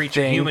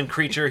creature,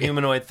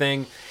 humanoid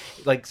thing,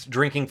 like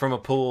drinking from a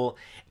pool,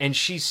 and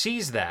she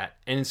sees that,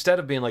 and instead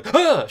of being like,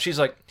 she's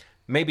like,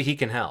 maybe he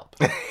can help.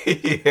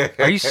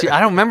 Are you? I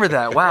don't remember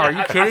that. Wow, are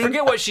you kidding? I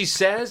forget what she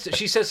says.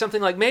 She says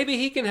something like, maybe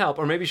he can help,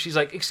 or maybe she's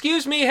like,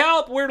 excuse me,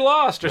 help, we're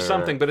lost, or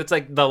something. But it's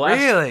like the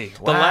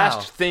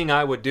last thing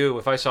I would do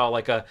if I saw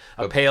like a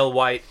pale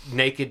white,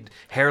 naked,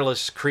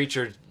 hairless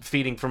creature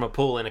feeding from a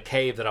pool in a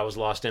cave that I was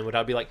lost in.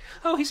 I'd be like,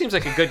 oh, he seems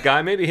like a good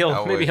guy. Maybe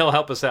he'll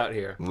help us out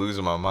here.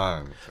 Losing my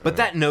mind. But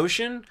that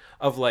notion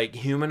of like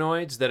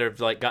humanoids that have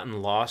like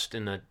gotten lost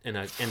in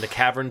the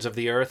caverns of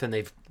the earth, and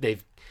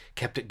they've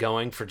kept it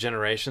going for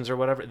generations or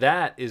whatever,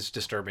 that is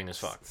disturbing as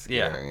fuck.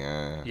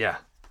 Yeah.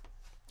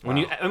 When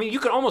you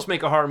could almost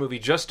make a horror movie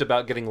just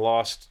about getting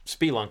lost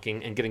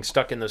spelunking and getting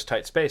stuck in those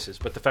tight spaces,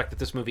 but the fact that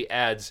this movie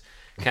adds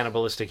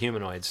cannibalistic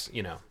humanoids,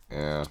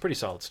 it's pretty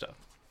solid stuff.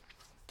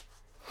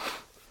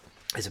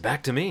 Is it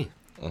back to me?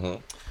 Mm-hmm.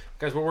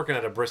 Guys, we're working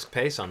at a brisk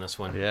pace on this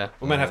one. Yeah.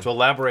 We might have to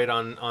elaborate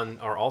on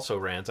our also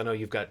rants. I know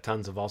you've got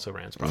tons of also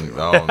rants, probably.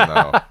 No.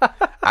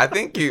 I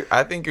think you're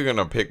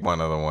gonna pick one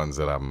of the ones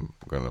that I'm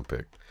gonna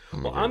pick.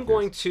 Well, I'm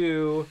going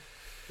to...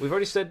 We've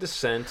already said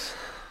Descent.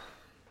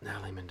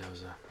 Natalie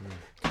Mendoza.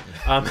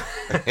 I'm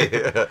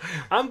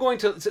going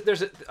to...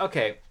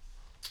 Okay.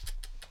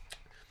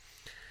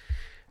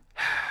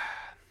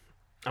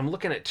 I'm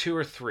looking at 2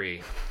 or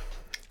 3.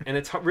 And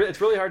it's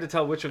really hard to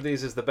tell which of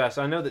these is the best.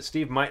 I know that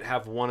Steve might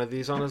have one of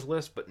these on his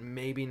list, but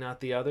maybe not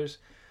the others.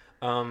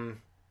 I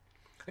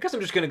guess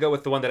I'm just going to go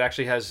with the one that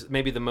actually has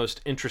maybe the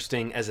most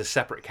interesting as a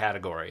separate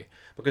category.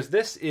 Because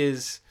this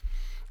is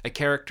a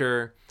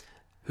character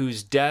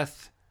whose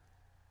death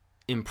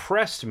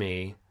impressed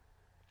me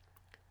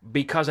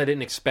because I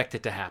didn't expect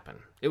it to happen.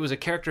 It was a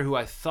character who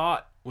I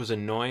thought was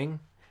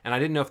annoying, and I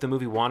didn't know if the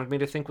movie wanted me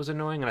to think was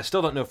annoying, and I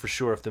still don't know for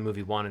sure if the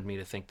movie wanted me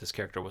to think this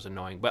character was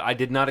annoying, but I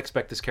did not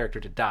expect this character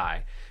to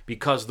die,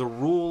 because the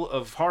rule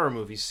of horror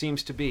movies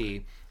seems to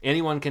be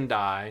anyone can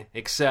die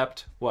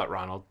except, what,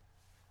 Ronald?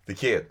 The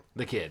kid.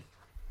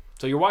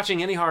 So you're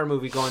watching any horror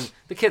movie going,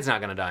 the kid's not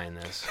going to die in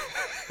this.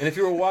 And if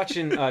you were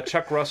watching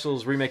Chuck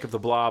Russell's remake of The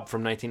Blob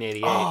from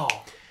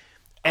 1988,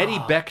 Eddie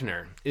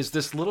Beckner is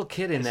this little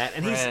kid in that,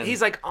 and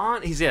he's like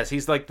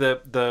he's like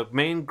the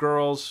main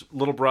girl's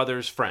little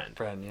brother's friend,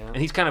 and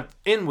he's kind of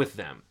in with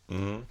them.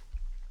 Mm-hmm.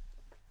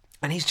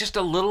 And he's just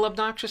a little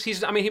obnoxious. He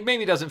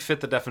maybe doesn't fit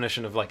the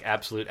definition of like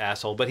absolute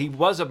asshole, but he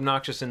was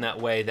obnoxious in that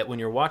way that when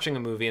you're watching a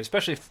movie, and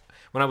especially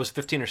when I was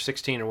 15 or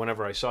 16 or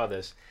whenever I saw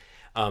this,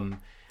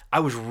 I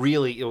was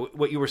really,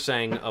 what you were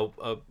saying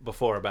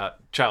before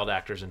about child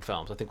actors in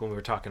films. I think when we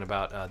were talking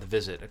about The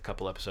Visit a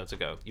couple episodes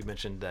ago, you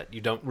mentioned that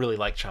you don't really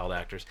like child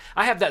actors.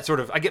 I have that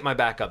I get my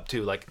back up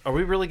too. Like, are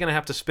we really going to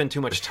have to spend too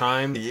much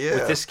time with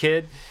this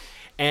kid?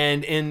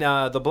 And in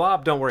The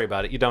Blob, don't worry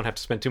about it. You don't have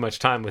to spend too much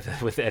time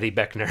with Eddie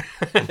Beckner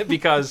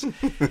because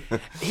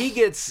he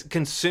gets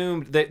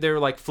consumed. They're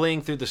like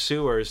fleeing through the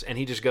sewers, and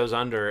he just goes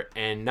under.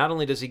 And not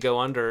only does he go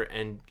under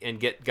and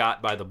get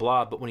got by the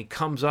Blob, but when he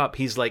comes up,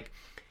 he's like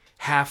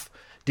half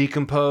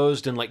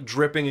decomposed and like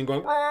dripping and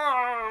going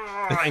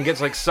and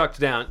gets like sucked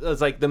down. It's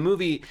like the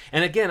movie.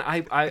 And again,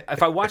 I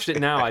if I watched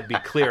it now, I'd be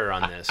clearer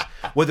on this,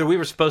 whether we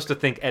were supposed to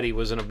think Eddie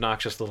was an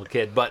obnoxious little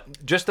kid.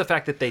 But just the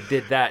fact that they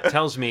did that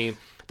tells me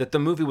that the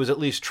movie was at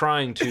least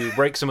trying to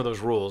break some of those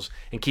rules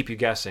and keep you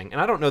guessing. And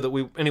I don't know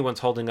that anyone's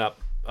holding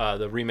up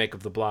the remake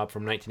of The Blob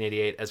from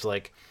 1988 as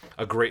like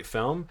a great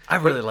film. I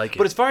really like it.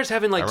 But as far as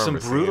having like some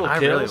brutal kills, I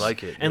really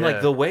like it. And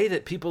like the way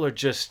that people are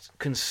just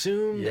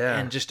consumed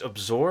and just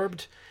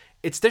absorbed,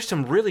 there's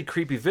some really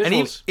creepy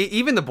visuals. And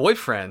even the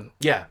boyfriend,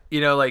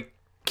 like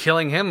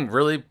killing him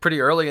really pretty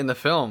early in the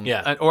film,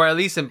 or at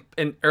least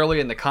in early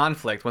in the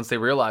conflict once they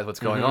realize what's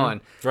going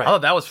on. Right. I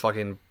thought that was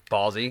fucking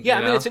ballsy. Yeah,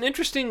 I mean, it's an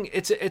interesting.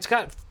 It's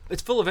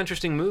full of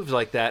interesting moves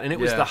like that, and it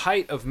was the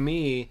height of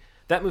me.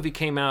 That movie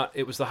came out,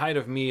 it was the height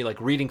of me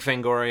like reading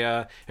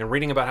Fangoria and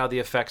reading about how the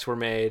effects were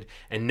made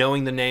and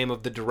knowing the name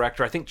of the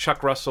director. I think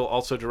Chuck Russell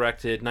also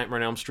directed Nightmare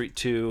on Elm Street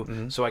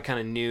 2, so I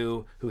kind of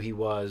knew who he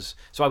was.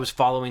 So I was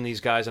following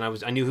these guys and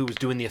I knew who was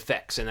doing the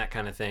effects and that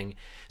kind of thing.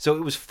 So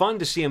it was fun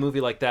to see a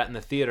movie like that in the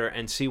theater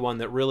and see one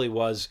that really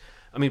was,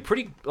 I mean,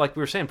 pretty, like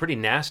we were saying, pretty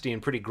nasty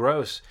and pretty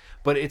gross.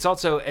 But it's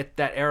also at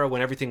that era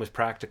when everything was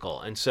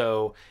practical. And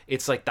so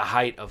it's like the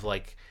height of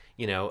like,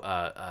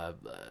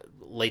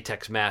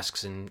 latex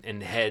masks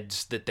and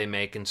heads that they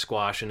make and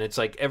squash, and it's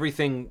like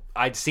everything.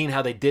 I'd seen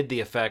how they did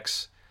the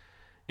effects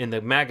in the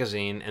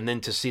magazine, and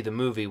then to see the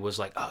movie was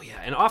like, oh yeah.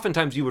 And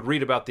oftentimes you would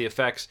read about the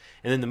effects,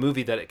 and then the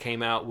movie that it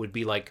came out would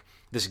be like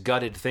this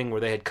gutted thing where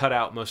they had cut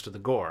out most of the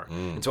gore.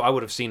 And so I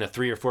would have seen a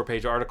 3 or 4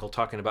 page article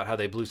talking about how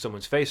they blew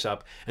someone's face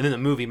up, and then the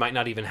movie might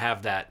not even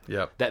have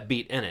that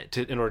beat in it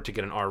in order to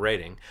get an R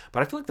rating.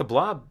 But I feel like The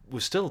Blob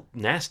was still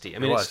nasty. I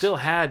mean, it still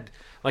had,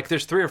 like,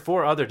 there's 3 or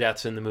 4 other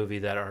deaths in the movie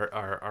that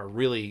are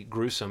really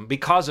gruesome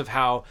because of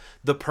how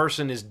the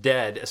person is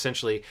dead,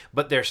 essentially,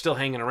 but they're still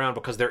hanging around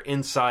because they're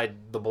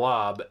inside the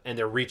blob and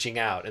they're reaching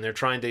out and they're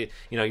trying to,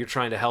 you're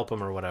trying to help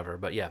them or whatever.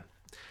 But yeah.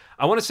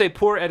 I want to say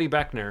poor Eddie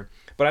Beckner,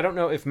 but I don't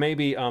know if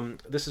maybe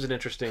this is an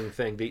interesting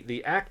thing.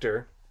 The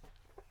actor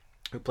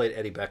who played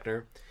Eddie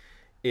Beckner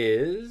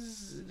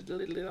is, I'm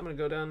going to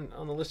go down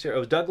on the list here.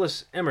 Oh,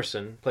 Douglas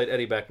Emerson played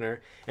Eddie Beckner,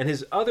 and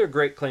his other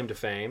great claim to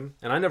fame,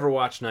 and I never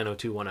watched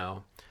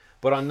 90210,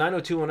 but on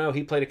 90210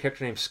 he played a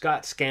character named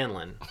Scott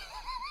Scanlon,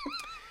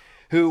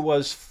 who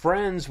was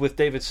friends with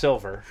David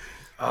Silver,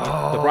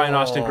 the Brian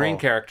Austin Green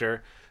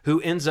character,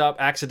 who ends up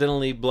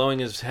accidentally blowing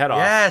his head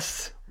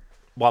off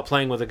while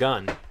playing with a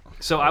gun.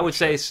 So I would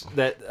say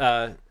that,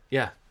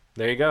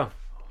 there you go.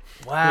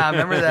 Wow, I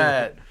remember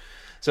that.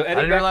 So Eddie I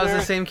didn't realize it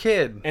was the same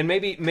kid. And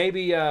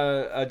maybe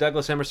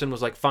Douglas Emerson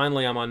was like,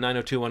 finally, I'm on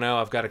 90210.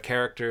 I've got a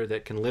character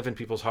that can live in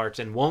people's hearts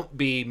and won't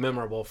be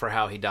memorable for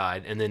how he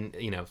died. And then,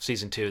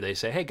 season 2, they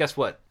say, hey, guess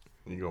what?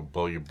 You're going to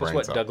blow your brains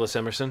Guess what, out. Douglas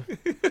Emerson?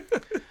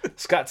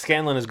 Scott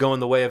Scanlon is going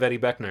the way of Eddie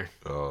Beckner.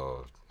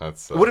 Oh,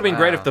 that's... It would have been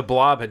great if the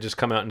Blob had just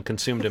come out and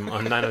consumed him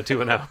on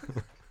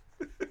 90210.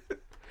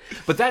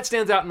 But that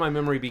stands out in my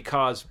memory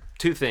because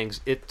 2 things.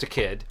 It's a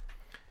kid.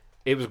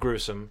 It was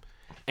gruesome.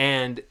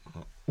 And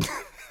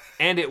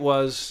it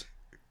was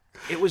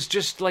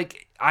just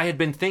like, I had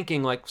been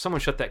thinking, like,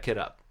 someone shut that kid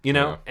up,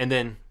 Yeah. And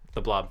then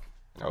the Blob.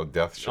 Oh,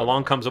 death shut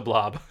Along comes a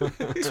Blob.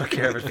 Took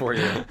care of it for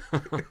you.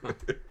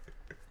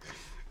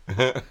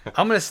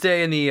 I'm gonna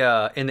stay in the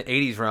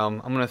 80s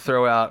realm. I'm gonna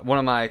throw out one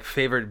of my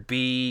favorite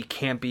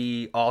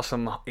campy,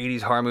 awesome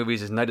 80s horror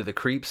movies is Night of the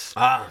Creeps.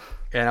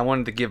 And I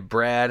wanted to give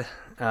Brad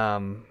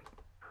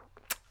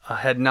a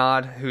head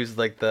nod, who's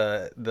like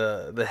the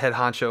head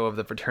honcho of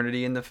the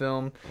fraternity in the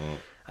film.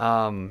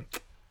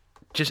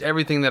 Just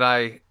everything that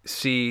I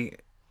see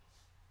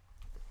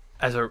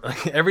as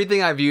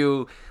everything I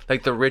view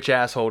like the rich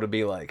asshole to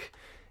be like,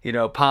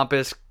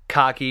 pompous,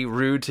 cocky,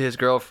 rude to his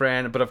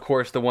girlfriend, but of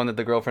course the one that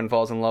the girlfriend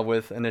falls in love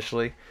with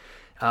initially.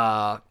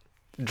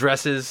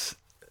 Dresses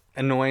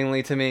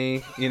annoyingly to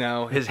me,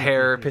 his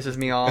hair pisses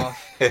me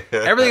off.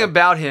 Everything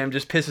about him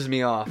just pisses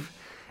me off.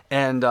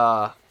 And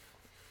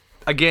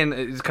again,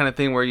 it's the kind of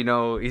thing where,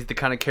 he's the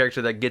kind of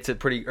character that gets it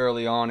pretty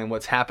early on in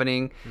what's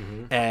happening,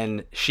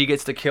 and she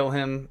gets to kill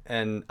him,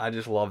 and I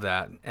just love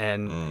that.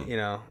 And,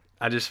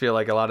 I just feel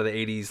like a lot of the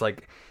 80s,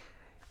 like,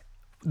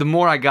 the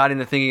more I got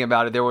into thinking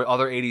about it, there were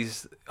other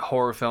 80s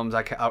horror films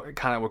I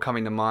kind of were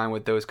coming to mind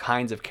with those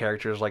kinds of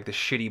characters, like the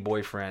shitty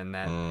boyfriend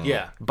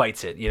that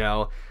bites it,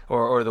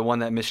 or the one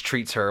that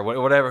mistreats her,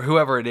 whatever,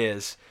 whoever it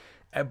is.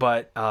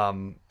 But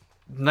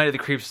Night of the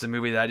Creeps is a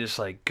movie that I just,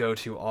 like, go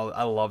to all.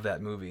 I love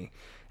that movie.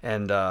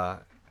 And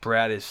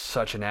Brad is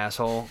such an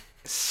asshole.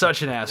 So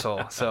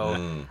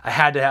I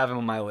had to have him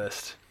on my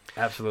list.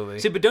 Absolutely.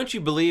 See, but don't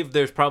you believe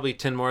there's probably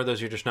 10 more of those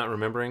you're just not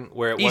remembering?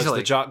 Where it was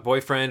the jock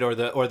boyfriend or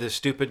the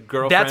stupid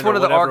girlfriend. That's one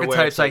of the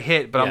archetypes like, I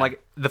hit, but I'm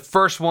like, the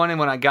first one, and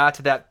when I got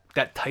to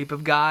that type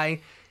of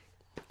guy,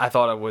 I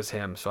thought it was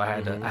him, so I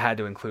had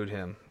to include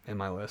him in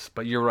my list.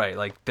 But you're right,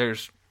 like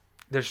there's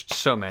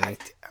so many.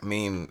 I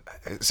mean,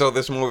 so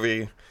this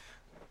movie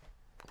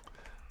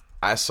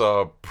I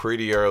saw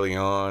pretty early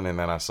on, and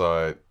then I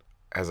saw it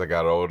as I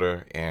got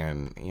older,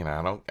 and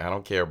I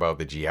don't care about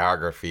the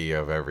geography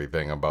of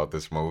everything about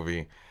this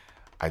movie.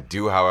 I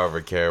do, however,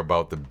 care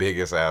about the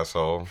biggest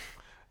asshole,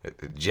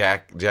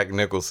 Jack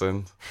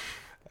Nicholson,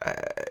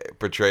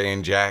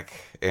 portraying Jack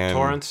in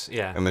Torrance,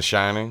 in The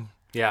Shining.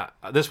 Yeah,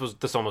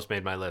 this almost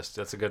made my list.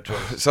 That's a good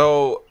choice.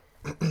 So,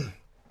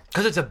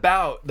 because it's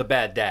about the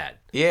bad dad.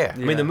 Yeah. I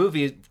mean, the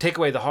movie, take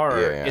away the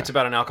horror, Yeah. it's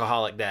about an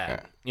alcoholic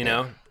dad, you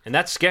know? And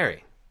that's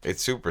scary.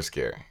 It's super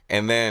scary.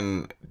 And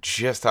then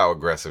just how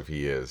aggressive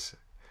he is.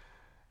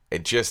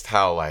 And just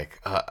how,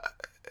 like,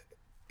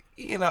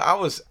 you know, I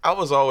was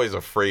always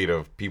afraid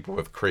of people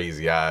with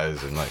crazy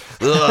eyes and, like,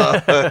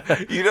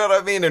 you know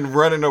what I mean? And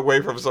running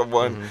away from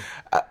someone.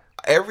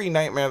 Every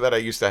nightmare that I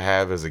used to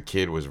have as a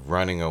kid was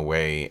running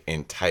away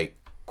in a tight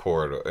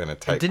corridor.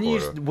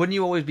 Wouldn't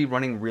you always be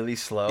running really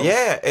slow?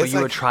 Yeah, but you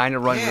were trying to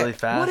run really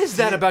fast. What is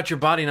that about your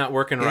body not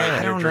working right?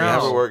 I don't It know.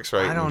 never works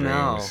right. I don't in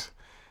know. dreams.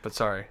 But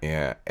sorry.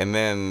 Yeah, and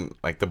then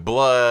like the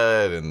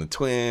blood and the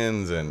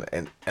twins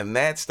and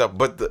that stuff.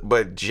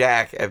 But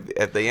Jack at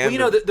the end. Well, you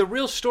know, the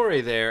real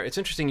story there. It's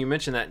interesting you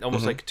mentioned that.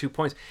 Almost like 2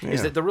 points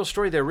is that the real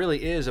story there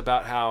really is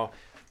about how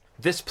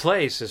this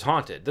place is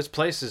haunted. This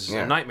place is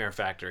a nightmare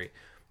factory.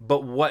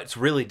 But what's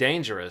really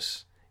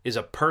dangerous is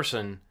a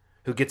person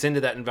who gets into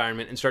that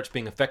environment and starts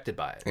being affected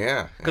by it.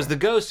 Yeah. Because the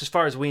ghosts, as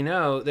far as we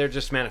know, they're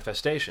just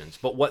manifestations.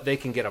 But what they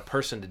can get a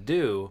person to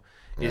do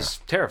is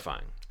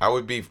terrifying. I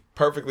would be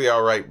perfectly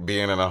all right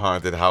being in a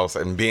haunted house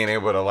and being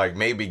able to like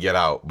maybe get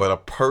out, but a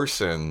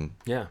person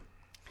that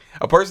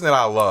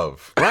I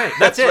love, right?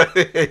 That's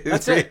it.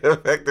 That's it.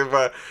 Affected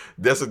by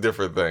that's a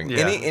different thing.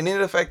 Yeah. And it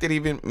affected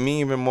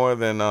me even more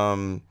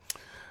than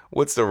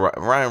what's the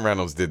Ryan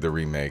Reynolds did the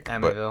remake,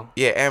 Amityville.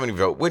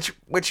 Amityville,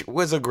 which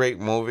was a great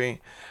movie,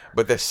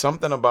 but there's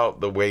something about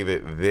the way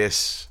that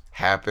this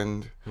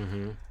happened.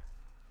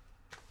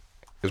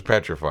 It was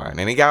petrifying,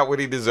 and he got what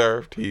he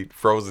deserved. He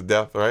froze to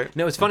death, right?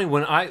 No, it's funny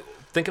when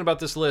thinking about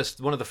this list.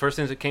 One of the first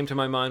things that came to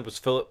my mind was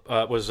Paul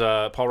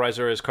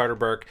Reiser as Carter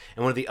Burke,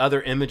 and one of the other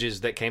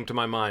images that came to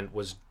my mind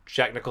was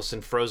Jack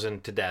Nicholson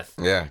frozen to death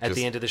at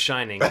the end of The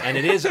Shining. And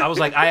it is. I was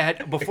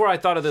like, before I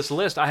thought of this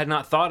list, I had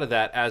not thought of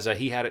that as a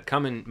he had it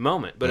coming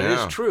moment. But it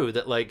is true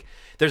that like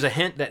there's a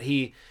hint that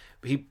he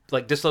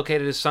like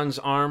dislocated his son's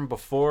arm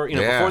before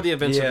before the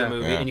events of the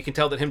movie, and you can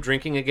tell that him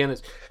drinking again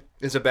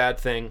is a bad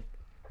thing.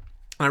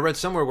 I read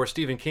somewhere where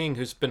Stephen King,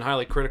 who's been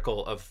highly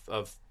critical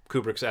of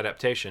Kubrick's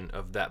adaptation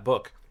of that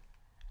book,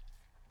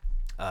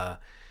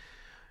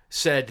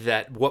 said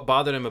that what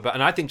bothered him about,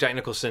 and I think Jack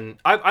Nicholson,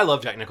 I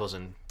love Jack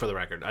Nicholson for the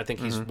record. I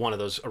think he's one of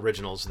those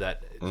originals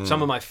that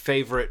some of my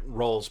favorite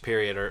roles,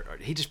 period, are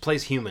he just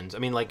plays humans. I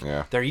mean, like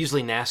they're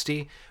usually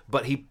nasty,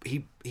 but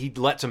he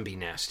lets them be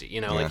nasty. You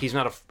know, like he's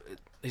not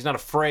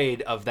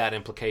afraid of that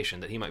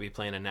implication that he might be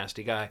playing a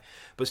nasty guy.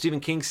 But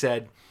Stephen King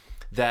said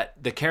that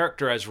the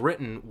character as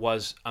written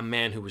was a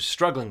man who was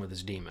struggling with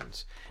his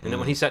demons. And then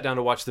when he sat down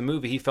to watch the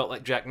movie, he felt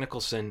like Jack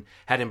Nicholson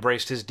had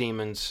embraced his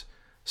demons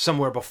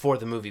somewhere before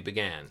the movie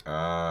began.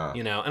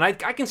 You know, and I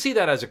can see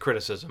that as a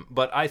criticism,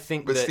 but I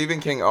think But that Stephen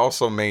King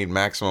also made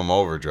Maximum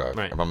Overdrive,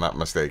 Right. if I'm not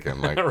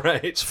mistaken. Like,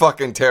 right. it's a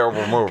fucking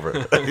terrible movie.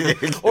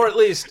 Or at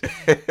least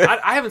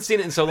I haven't seen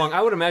it in so long.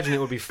 I would imagine it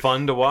would be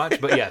fun to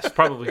watch, but yes,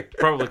 probably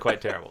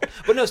quite terrible.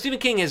 But no, Stephen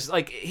King is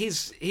like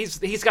he's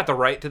got the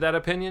right to that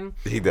opinion.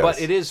 He does.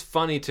 But it is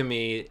funny to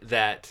me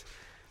that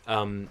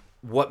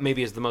what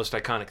maybe is the most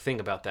iconic thing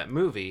about that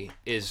movie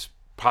is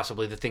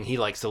possibly the thing he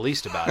likes the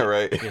least about it.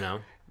 Right. You know.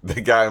 The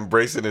guy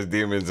embracing his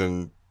demons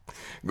and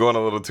going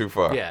a little too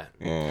far. Yeah.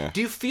 Yeah.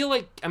 Do you feel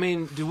like, I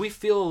mean, do we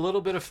feel a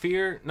little bit of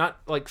fear? Not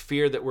like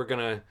fear that we're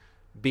going to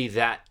be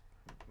that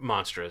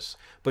monstrous,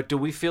 but do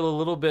we feel a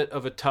little bit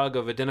of a tug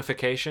of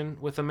identification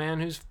with a man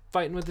who's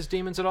fighting with his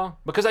demons at all?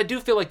 Because I do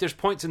feel like there's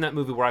points in that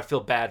movie where I feel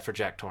bad for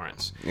Jack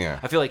Torrance. Yeah.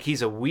 I feel like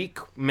he's a weak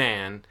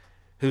man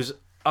who's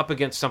up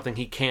against something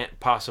he can't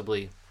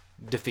possibly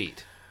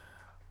defeat.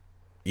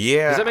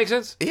 Yeah. Does that make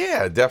sense?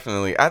 Yeah,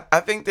 definitely.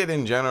 I think that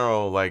in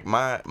general, like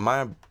my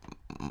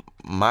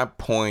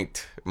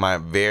point, my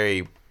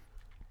very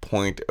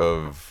point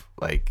of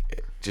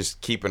like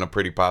just keeping a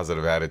pretty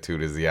positive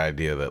attitude is the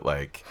idea that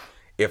like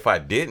if I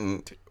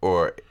didn't,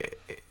 or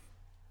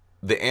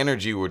the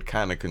energy would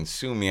kind of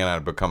consume me and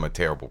I'd become a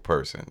terrible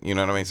person. You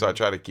know what I mean? So I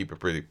try to keep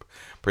it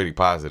pretty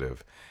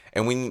positive.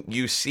 And when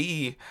you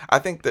see, I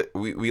think that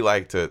we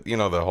like to, you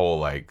know, the whole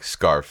like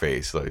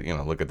Scarface, like, you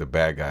know, look at the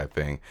bad guy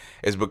thing,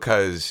 is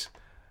because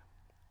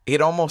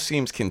it almost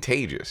seems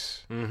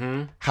contagious.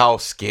 How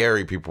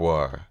scary people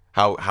are,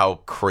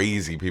 how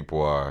crazy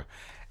people are.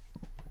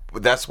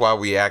 That's why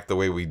we act the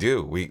way we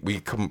do.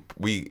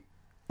 We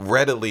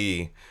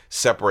readily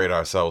separate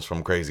ourselves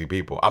from crazy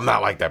people. I'm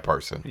not like that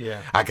person.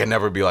 Yeah. I can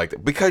never be like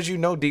that, because you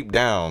know deep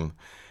down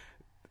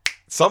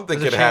something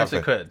There's could a chance happen.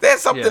 it could.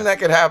 There's something that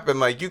could happen.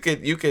 Like you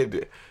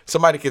could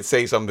somebody could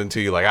say something to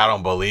you like, I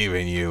don't believe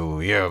in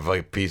you. You're a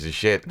like, piece of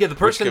shit. Yeah, the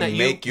person that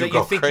you think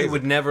crazy. you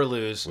would never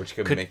lose, Which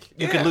could make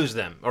you could lose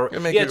them. Or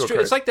make yeah, you it's go true.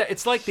 crazy. It's like that.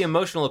 It's like the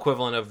emotional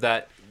equivalent of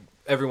that.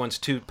 Everyone's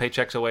 2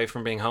 paychecks away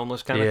from being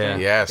homeless, kind of Yeah.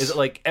 thing. Yes. Is it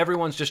like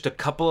everyone's just a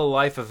couple of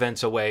life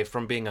events away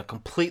from being a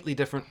completely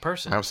different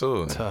person?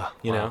 Absolutely.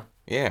 You know.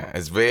 Yeah,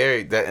 it's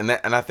very and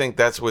I think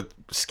that's what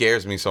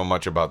scares me so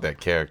much about that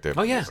character.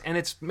 Oh yeah, and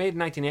it's made in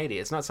 1980.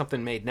 It's not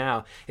something made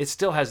now. It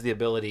still has the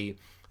ability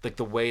like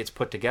the way it's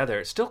put together,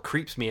 it still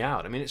creeps me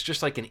out. I mean, it's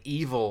just like an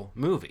evil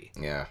movie.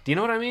 Yeah. Do you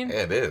know what I mean?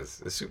 Yeah, it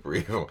is. It's super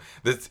evil.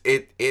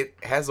 It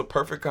has a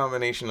perfect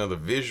combination of the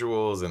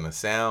visuals and the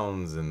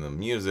sounds and the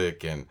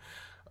music and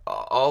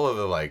all of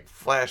the like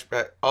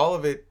flashback. All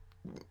of it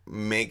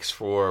makes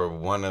for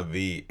one of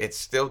the. It's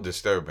still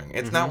disturbing.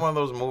 It's not one of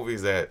those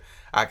movies that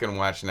I can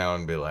watch now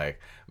and be like,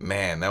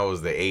 man, that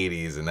was the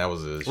 80s and that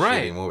was a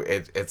shitty movie.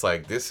 It's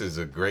like, this is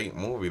a great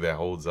movie that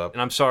holds up.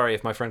 And I'm sorry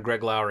if my friend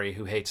Greg Lowry,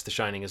 who hates The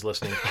Shining, is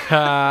listening.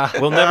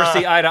 We'll never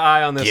see eye to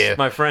eye on this,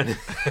 my friend.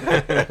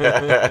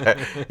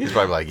 He's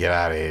probably like, get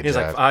out of here, He's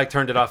Josh. like, I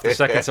turned it off the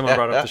second someone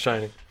brought up The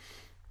Shining.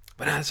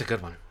 But that's a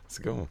good one. It's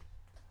a good one.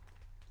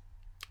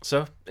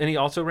 So, any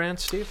also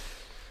rants, Steve?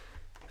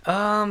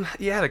 Yeah,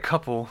 I had a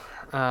couple.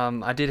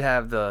 I did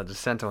have the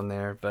Descent on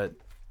there, but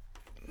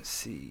let's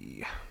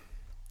see.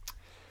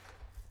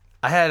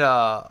 I had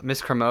Miss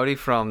Cremody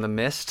from The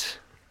Mist.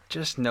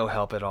 Just no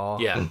help at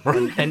all. Yeah.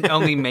 and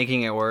only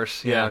making it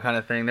worse, you Yeah. know, kind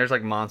of thing. There's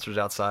like monsters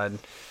outside, and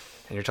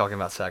you're talking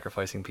about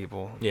sacrificing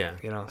people. Yeah.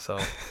 You know, so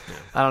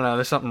I don't know.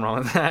 There's something wrong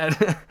with that.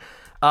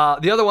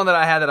 The other one that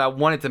I had that I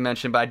wanted to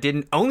mention, but I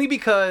didn't, only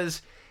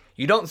because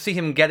you don't see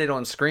him get it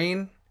on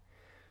screen,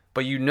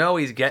 but you know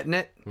he's getting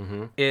it,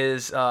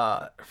 is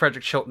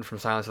Frederick Chilton from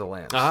Silence of the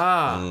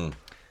Lambs.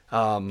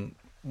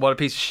 What a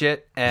piece of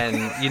shit.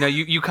 And, you know,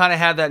 you kind of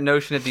have that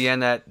notion at the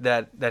end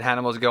that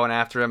Hannibal's going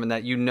after him and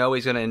that you know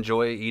he's going to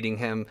enjoy eating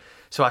him.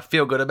 So I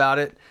feel good about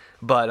it.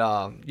 But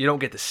you don't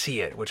get to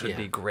see it, which would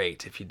be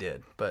great if you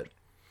did. But,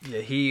 yeah,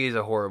 he is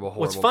a horrible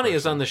What's funny person.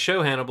 is on the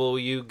show Hannibal,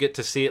 you get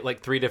to see it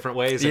like 3 different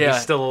ways, and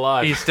he's still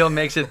alive. He still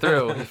makes it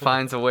through. He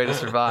finds a way to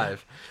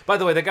survive. By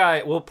the way, the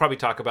guy, we'll probably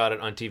talk about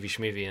it on TV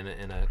Schmeevy in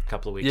a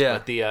couple of weeks,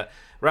 but the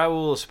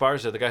Raul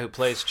Esparza, the guy who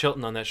plays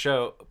Chilton on that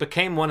show,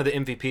 became one of the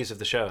MVPs of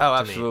the show. Oh,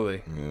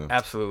 absolutely. Yeah.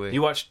 Absolutely.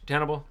 You watched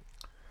Hannibal?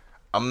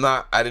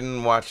 I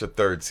didn't watch the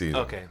 3rd season.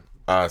 Okay.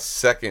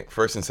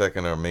 First and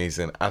second are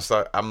amazing.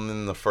 I'm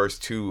in the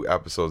first 2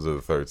 episodes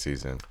of the 3rd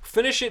season.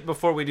 Finish it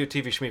before we do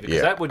TV Schmeevy,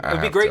 because that would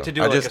be great to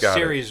do like a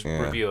series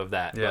review of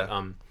that. Yeah.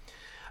 But,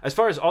 as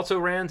far as also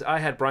rans, I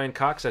had Brian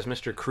Cox as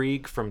Mr.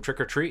 Krieg from Trick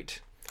or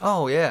Treat.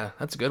 Oh, yeah.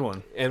 That's a good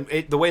one. And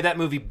the way that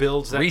movie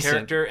builds that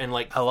character, and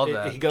like I love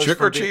that. He goes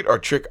Trick or Treat or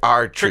Trick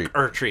or Treat? Trick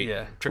or Treat.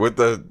 Yeah. With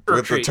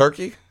the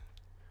turkey?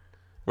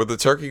 With the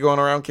turkey going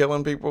around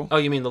killing people? Oh,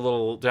 you mean the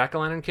little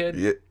jack-o'-lantern kid?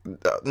 Yeah.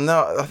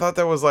 No, I thought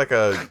that was like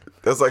a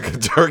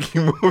turkey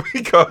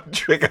movie called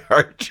Trick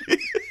or Treat.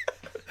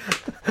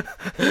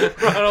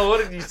 Ronald,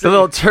 what did you say? The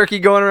little turkey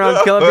going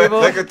around killing people?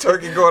 Like a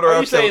turkey going around. Are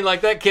you saying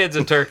like that kid's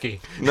a turkey?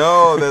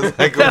 No, there's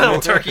like a little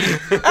turkey.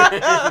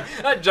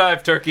 That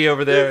jive turkey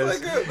over there.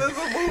 There's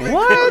a movie.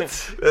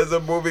 What? There's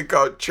a movie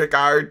called Trick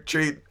or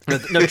Treat.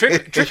 No,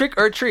 Trick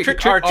or Treat.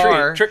 Trick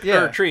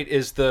or Treat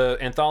is the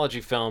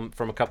anthology film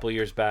from a couple of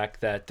years back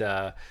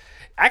that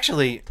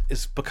actually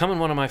is becoming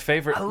one of my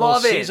favorite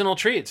seasonal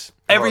treats.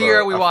 Every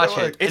year we watch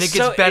it, and it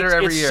gets better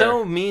every year. It's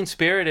so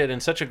mean-spirited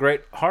and such a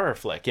great horror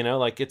flick, you know?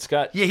 Like, it's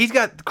got... Yeah, he's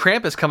got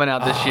Krampus coming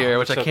out this year,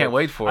 which I can't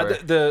wait for.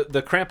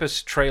 The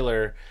Krampus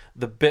trailer,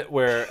 the bit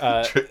where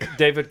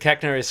David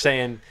Koechner is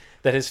saying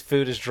that his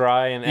food is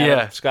dry, and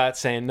Adam Scott's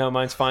saying, no,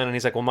 mine's fine, and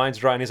he's like, well, mine's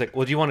dry, and he's like,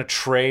 well, do you want to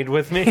trade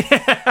with me?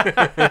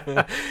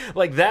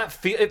 Like,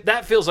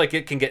 that feels like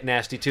it can get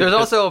nasty, too. There's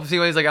also,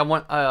 he's like,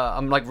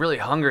 I'm like really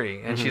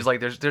hungry, and she's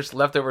like, there's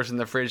leftovers in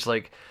the fridge,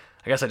 like,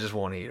 I guess I just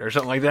won't eat, or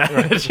something like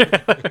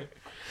that. Right.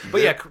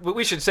 But yeah,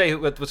 we should say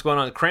what's going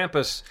on.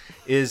 Krampus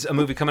is a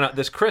movie coming out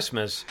this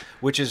Christmas,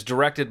 which is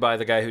directed by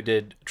the guy who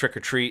did Trick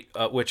or Treat,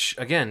 which,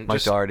 again...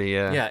 Mike Doherty,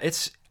 Yeah,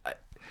 it's...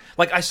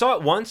 Like, I saw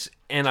it once,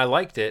 and I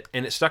liked it,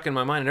 and it stuck in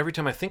my mind, and every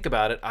time I think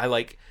about it,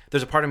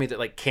 there's a part of me that,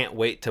 like, can't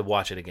wait to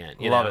watch it again.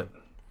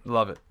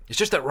 Love it. It's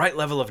just that right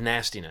level of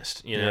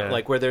nastiness, you know?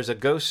 Like, where there's a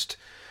ghost,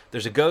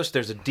 there's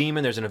a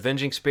demon, there's an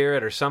avenging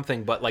spirit or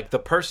something, but, like, the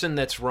person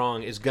that's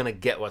wrong is going to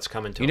get what's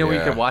coming to them. You know where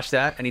you can watch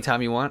that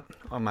anytime you want?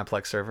 On my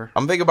Plex server.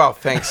 I'm thinking about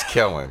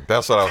Thanksgiving.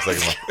 That's what I was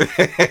thinking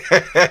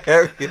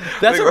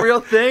about. That's a real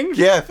thing?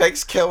 Yeah,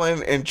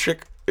 Thanksgiving and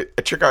Trick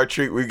or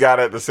Treat we got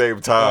at the same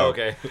time. Oh,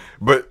 okay.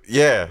 But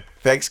yeah,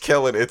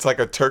 Thanksgiving, it's like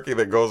a turkey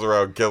that goes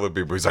around killing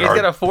people. He's like,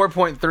 got a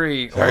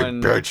 4.3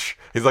 on... bitch.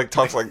 He's like,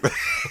 talks like that.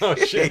 Oh,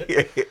 shit.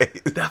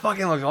 That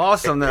fucking looks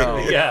awesome, though.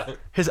 Yeah.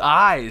 His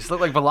eyes look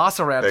like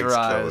Velociraptor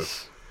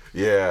eyes.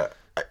 Yeah.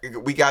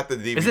 We got the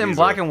DVD. Is it in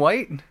black and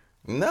white?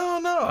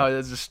 No. Oh,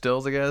 it's just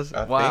stills, I guess?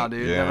 Wow,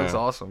 dude. That looks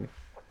awesome.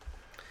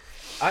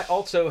 I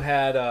also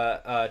had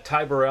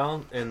Ty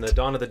Burrell in the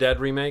Dawn of the Dead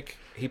remake.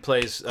 He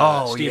plays Steve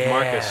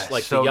Marcus,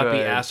 like the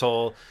yuppie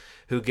asshole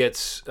who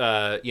gets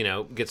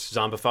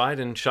zombified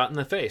and shot in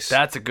the face.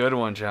 That's a good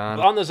one, John.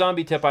 On the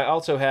zombie tip, I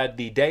also had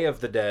the Day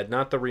of the Dead,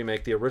 not the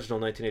remake, the original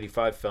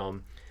 1985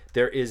 film.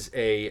 There is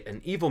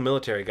an evil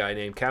military guy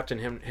named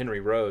Captain Henry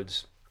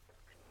Rhodes,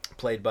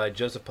 played by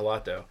Joseph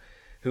Pilato,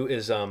 who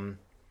is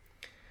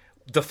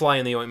the fly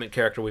in the ointment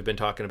character we've been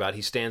talking about.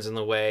 He stands in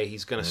the way.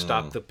 He's going to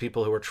stop the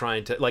people who are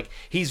trying to, like,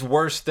 he's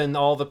worse than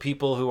all the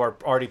people who are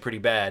already pretty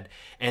bad.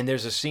 And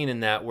there's a scene in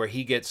that where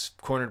he gets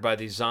cornered by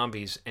these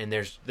zombies, and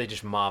they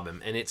just mob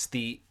him. And it's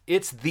the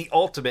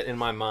ultimate, in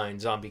my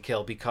mind, zombie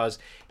kill, because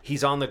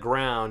he's on the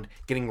ground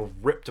getting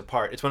ripped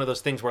apart. It's one of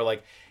those things where,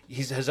 like,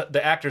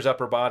 the actor's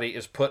upper body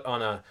is put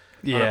on a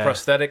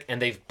prosthetic,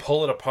 and they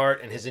pull it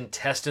apart, and his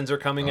intestines are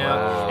coming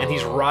out, and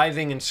he's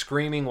writhing and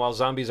screaming while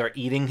zombies are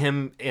eating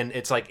him, and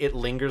it's like it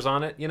lingers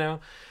on it, you know.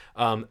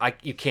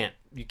 You can't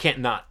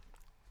not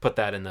put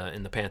that in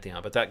the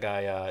pantheon. But that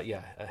guy,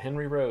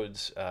 Henry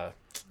Rhodes,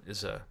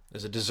 is a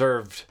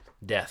deserved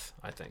death,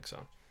 I think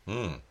so.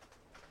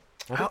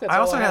 I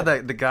also had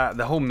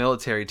the whole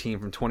military team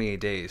from 28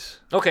 Days.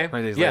 Okay,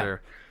 20 days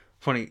later,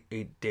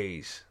 28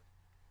 days.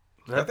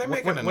 What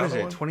is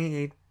it?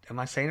 28. Am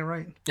I saying it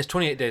right? It's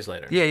 28 days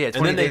later. Yeah.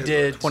 And then they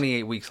did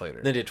 28 weeks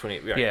later. They did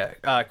 28. Right.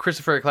 Yeah,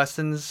 Christopher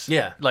Eccleston's.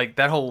 Yeah, like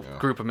that whole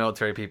group of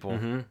military people.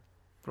 What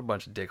a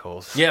bunch of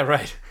dickholes. Yeah,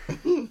 right.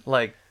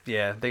 Like,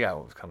 yeah, they got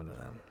what was coming to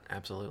them.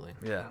 Absolutely.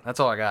 Yeah, that's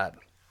all I got.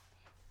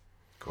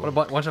 Cool. What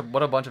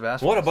a bunch of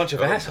assholes. What a bunch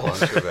of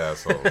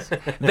assholes.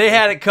 They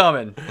had it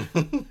coming.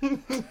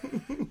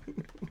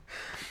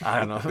 I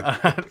don't know.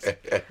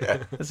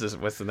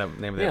 What's the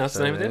name of the episode? That's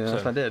the name of the episode.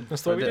 That's what I did.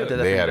 That's what we did.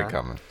 They had it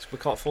coming. We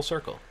call it full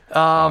circle.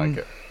 I like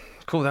it.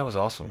 Cool, that was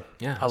awesome.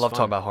 Yeah, I love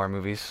talking about horror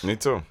movies. Me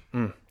too.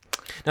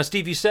 Now,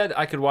 Steve, you said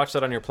I could watch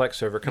that on your Plex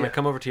server. Can I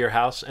come over to your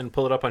house and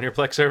pull it up on your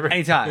Plex server?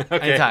 Anytime.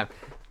 Okay. Anytime.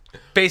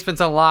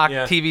 Basement's unlocked.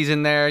 Yeah. TV's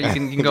in there. You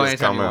can go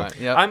Just anytime come you in. want.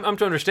 Yep. I'm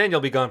to understand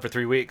you'll be gone for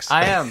 3 weeks.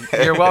 I am.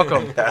 You're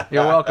welcome.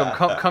 You're welcome.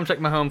 Come check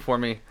my home for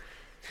me.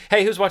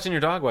 Hey, who's watching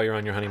your dog while you're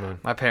on your honeymoon?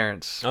 My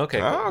parents. Okay.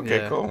 Cool. Oh, okay,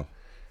 Yeah. cool.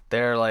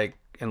 They're like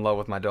in love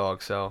with my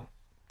dog, so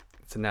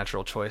it's a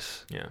natural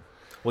choice. Yeah.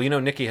 Well, you know,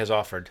 Nikki has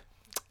offered.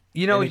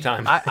 You know,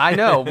 Anytime. I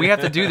know. We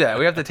have to do that.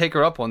 We have to take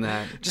her up on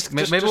that.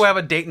 Maybe we'll have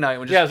a date night.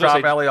 We'll just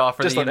drop Ellie off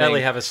for the evening. Just let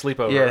Ellie have a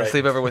sleepover. Yeah, right?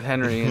 sleepover with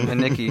Henry and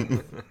Nikki.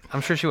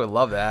 I'm sure she would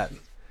love that.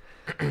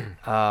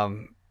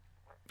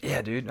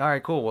 Yeah, dude. All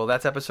right, cool. Well,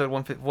 that's episode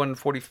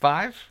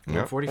 145.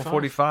 Yep.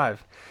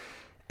 145.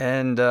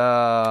 And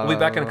We'll be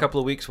back in a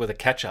couple of weeks with a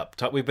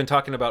catch-up. We've been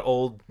talking about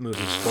old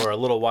movies for a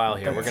little while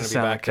here. We're going to be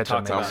back to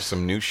talk about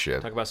some new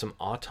shit. Talk about some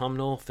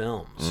autumnal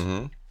films.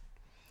 Mm-hmm.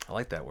 I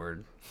like that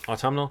word.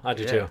 Autumnal? I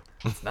do too.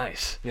 It's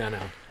nice. Yeah, I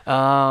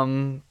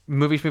know.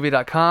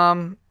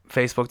 Movieshmovie.com,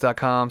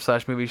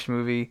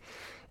 Facebook.com/movieschmovie.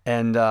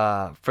 And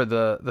for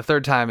the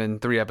third time in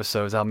 3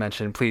 episodes, I'll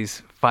mention,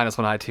 please find us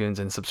on iTunes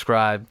and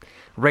subscribe.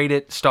 Rate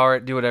it, star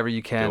it, do whatever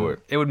you can. Do it.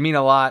 It would mean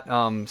a lot,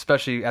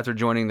 especially after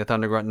joining the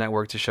Thundergrunt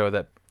Network, to show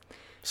that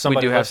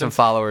Somebody we do have some listens?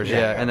 followers,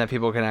 and that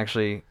people can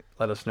actually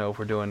let us know if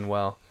we're doing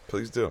well.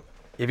 Please do.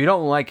 If you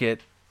don't like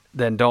it,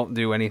 then don't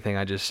do anything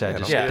I just said. Yeah,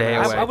 just don't stay do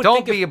it. away. I would Don't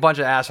think be a bunch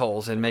of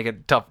assholes and make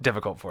it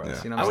difficult for us.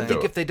 Yeah. You know I what would I'm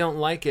saying? think if they don't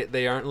like it,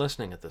 they aren't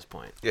listening at this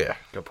point. Yeah.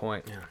 Good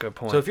point. Good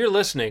point. So if you're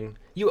listening,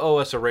 you owe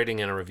us a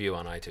rating and a review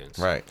on iTunes.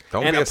 Right.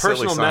 Don't And be a silly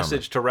personal Simon.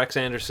 message to Rex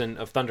Anderson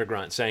of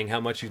Thundergrunt saying how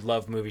much you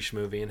love Movie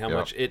Schmovie and how Yep.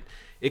 much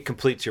it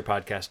completes your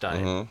podcast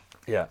diet.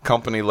 yeah.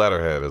 Company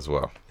letterhead as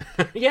well.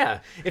 Yeah.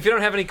 If you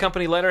don't have any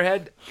company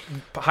letterhead,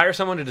 hire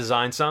someone to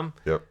design some,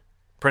 Yep.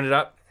 print it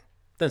up,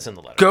 then send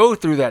the letter. Go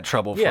through that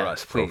trouble for Yeah.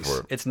 us, Go please. for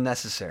it. It's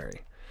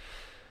necessary.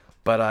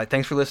 But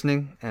thanks for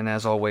listening, and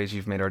as always,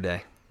 you've made our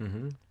day.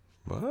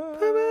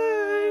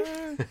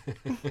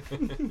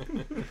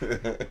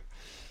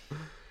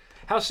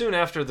 How soon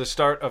after the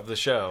start of the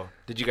show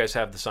did you guys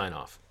have the sign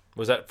off?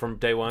 Was that from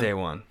day one? Day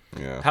one.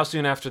 Yeah. How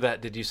soon after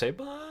that did you say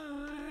bye?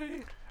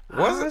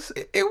 Was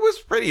it? It was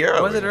pretty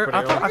early. Was it early?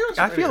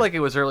 I feel like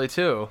it was early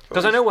too.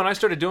 Because I know when I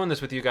started doing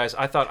this with you guys,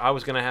 I thought I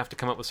was going to have to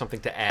come up with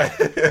something to add.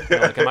 You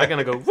know, like, am I going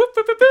to go whoop,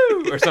 whoop, whoop,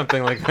 whoop, or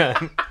something like that?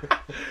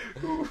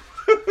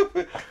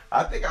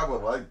 I think I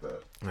would like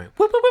that. Right.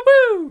 Whoop, whoop, whoop,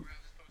 whoop.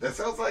 That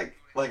sounds like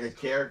a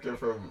character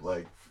from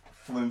like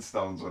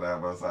Flintstones would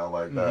have a sound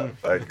like that.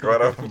 Like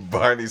one of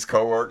Barney's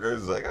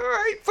coworkers, like, all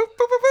right, boo,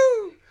 boo, boo,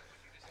 boo.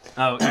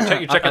 Oh,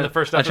 you're checking the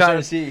first I'm episode? trying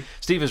to see.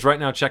 Steve is right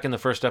now checking the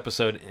first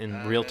episode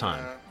in real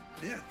time.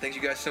 Yeah, thank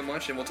you guys so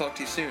much, and we'll talk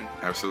to you soon.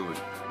 Absolutely.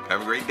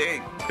 Have a great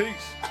day. Peace.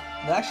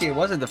 Actually, it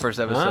wasn't the first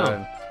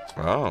episode.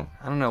 Oh.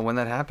 I don't know when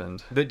that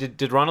happened.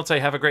 Did Ronald say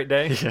have a great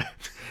day? Yeah.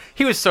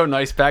 He was so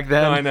nice back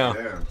then. No, I know.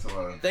 Damn,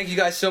 so, Thank you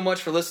guys so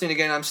much for listening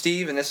again. I'm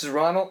Steve, and this is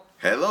Ronald.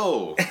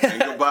 hello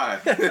and goodbye.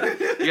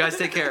 You guys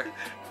take care.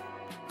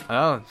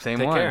 Oh, same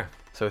Take one. care.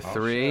 So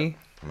 3.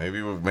 maybe.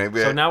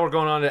 So now we're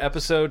going on to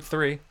episode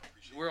 3.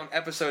 We're on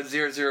episode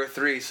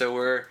 003, so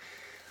we're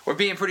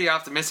being pretty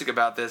optimistic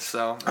about this.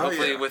 So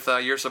hopefully, yeah. with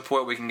your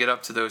support, we can get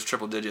up to those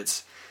triple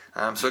digits.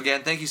 So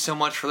again, thank you so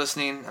much for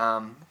listening.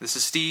 This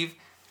is Steve,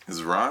 This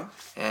is Ron.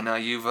 and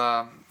you've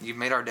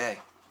made our day.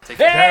 Take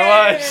care. There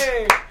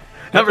it was.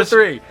 Number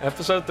 3.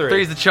 Episode 3.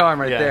 3 is the charm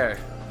right Yeah. there.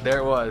 There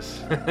it was.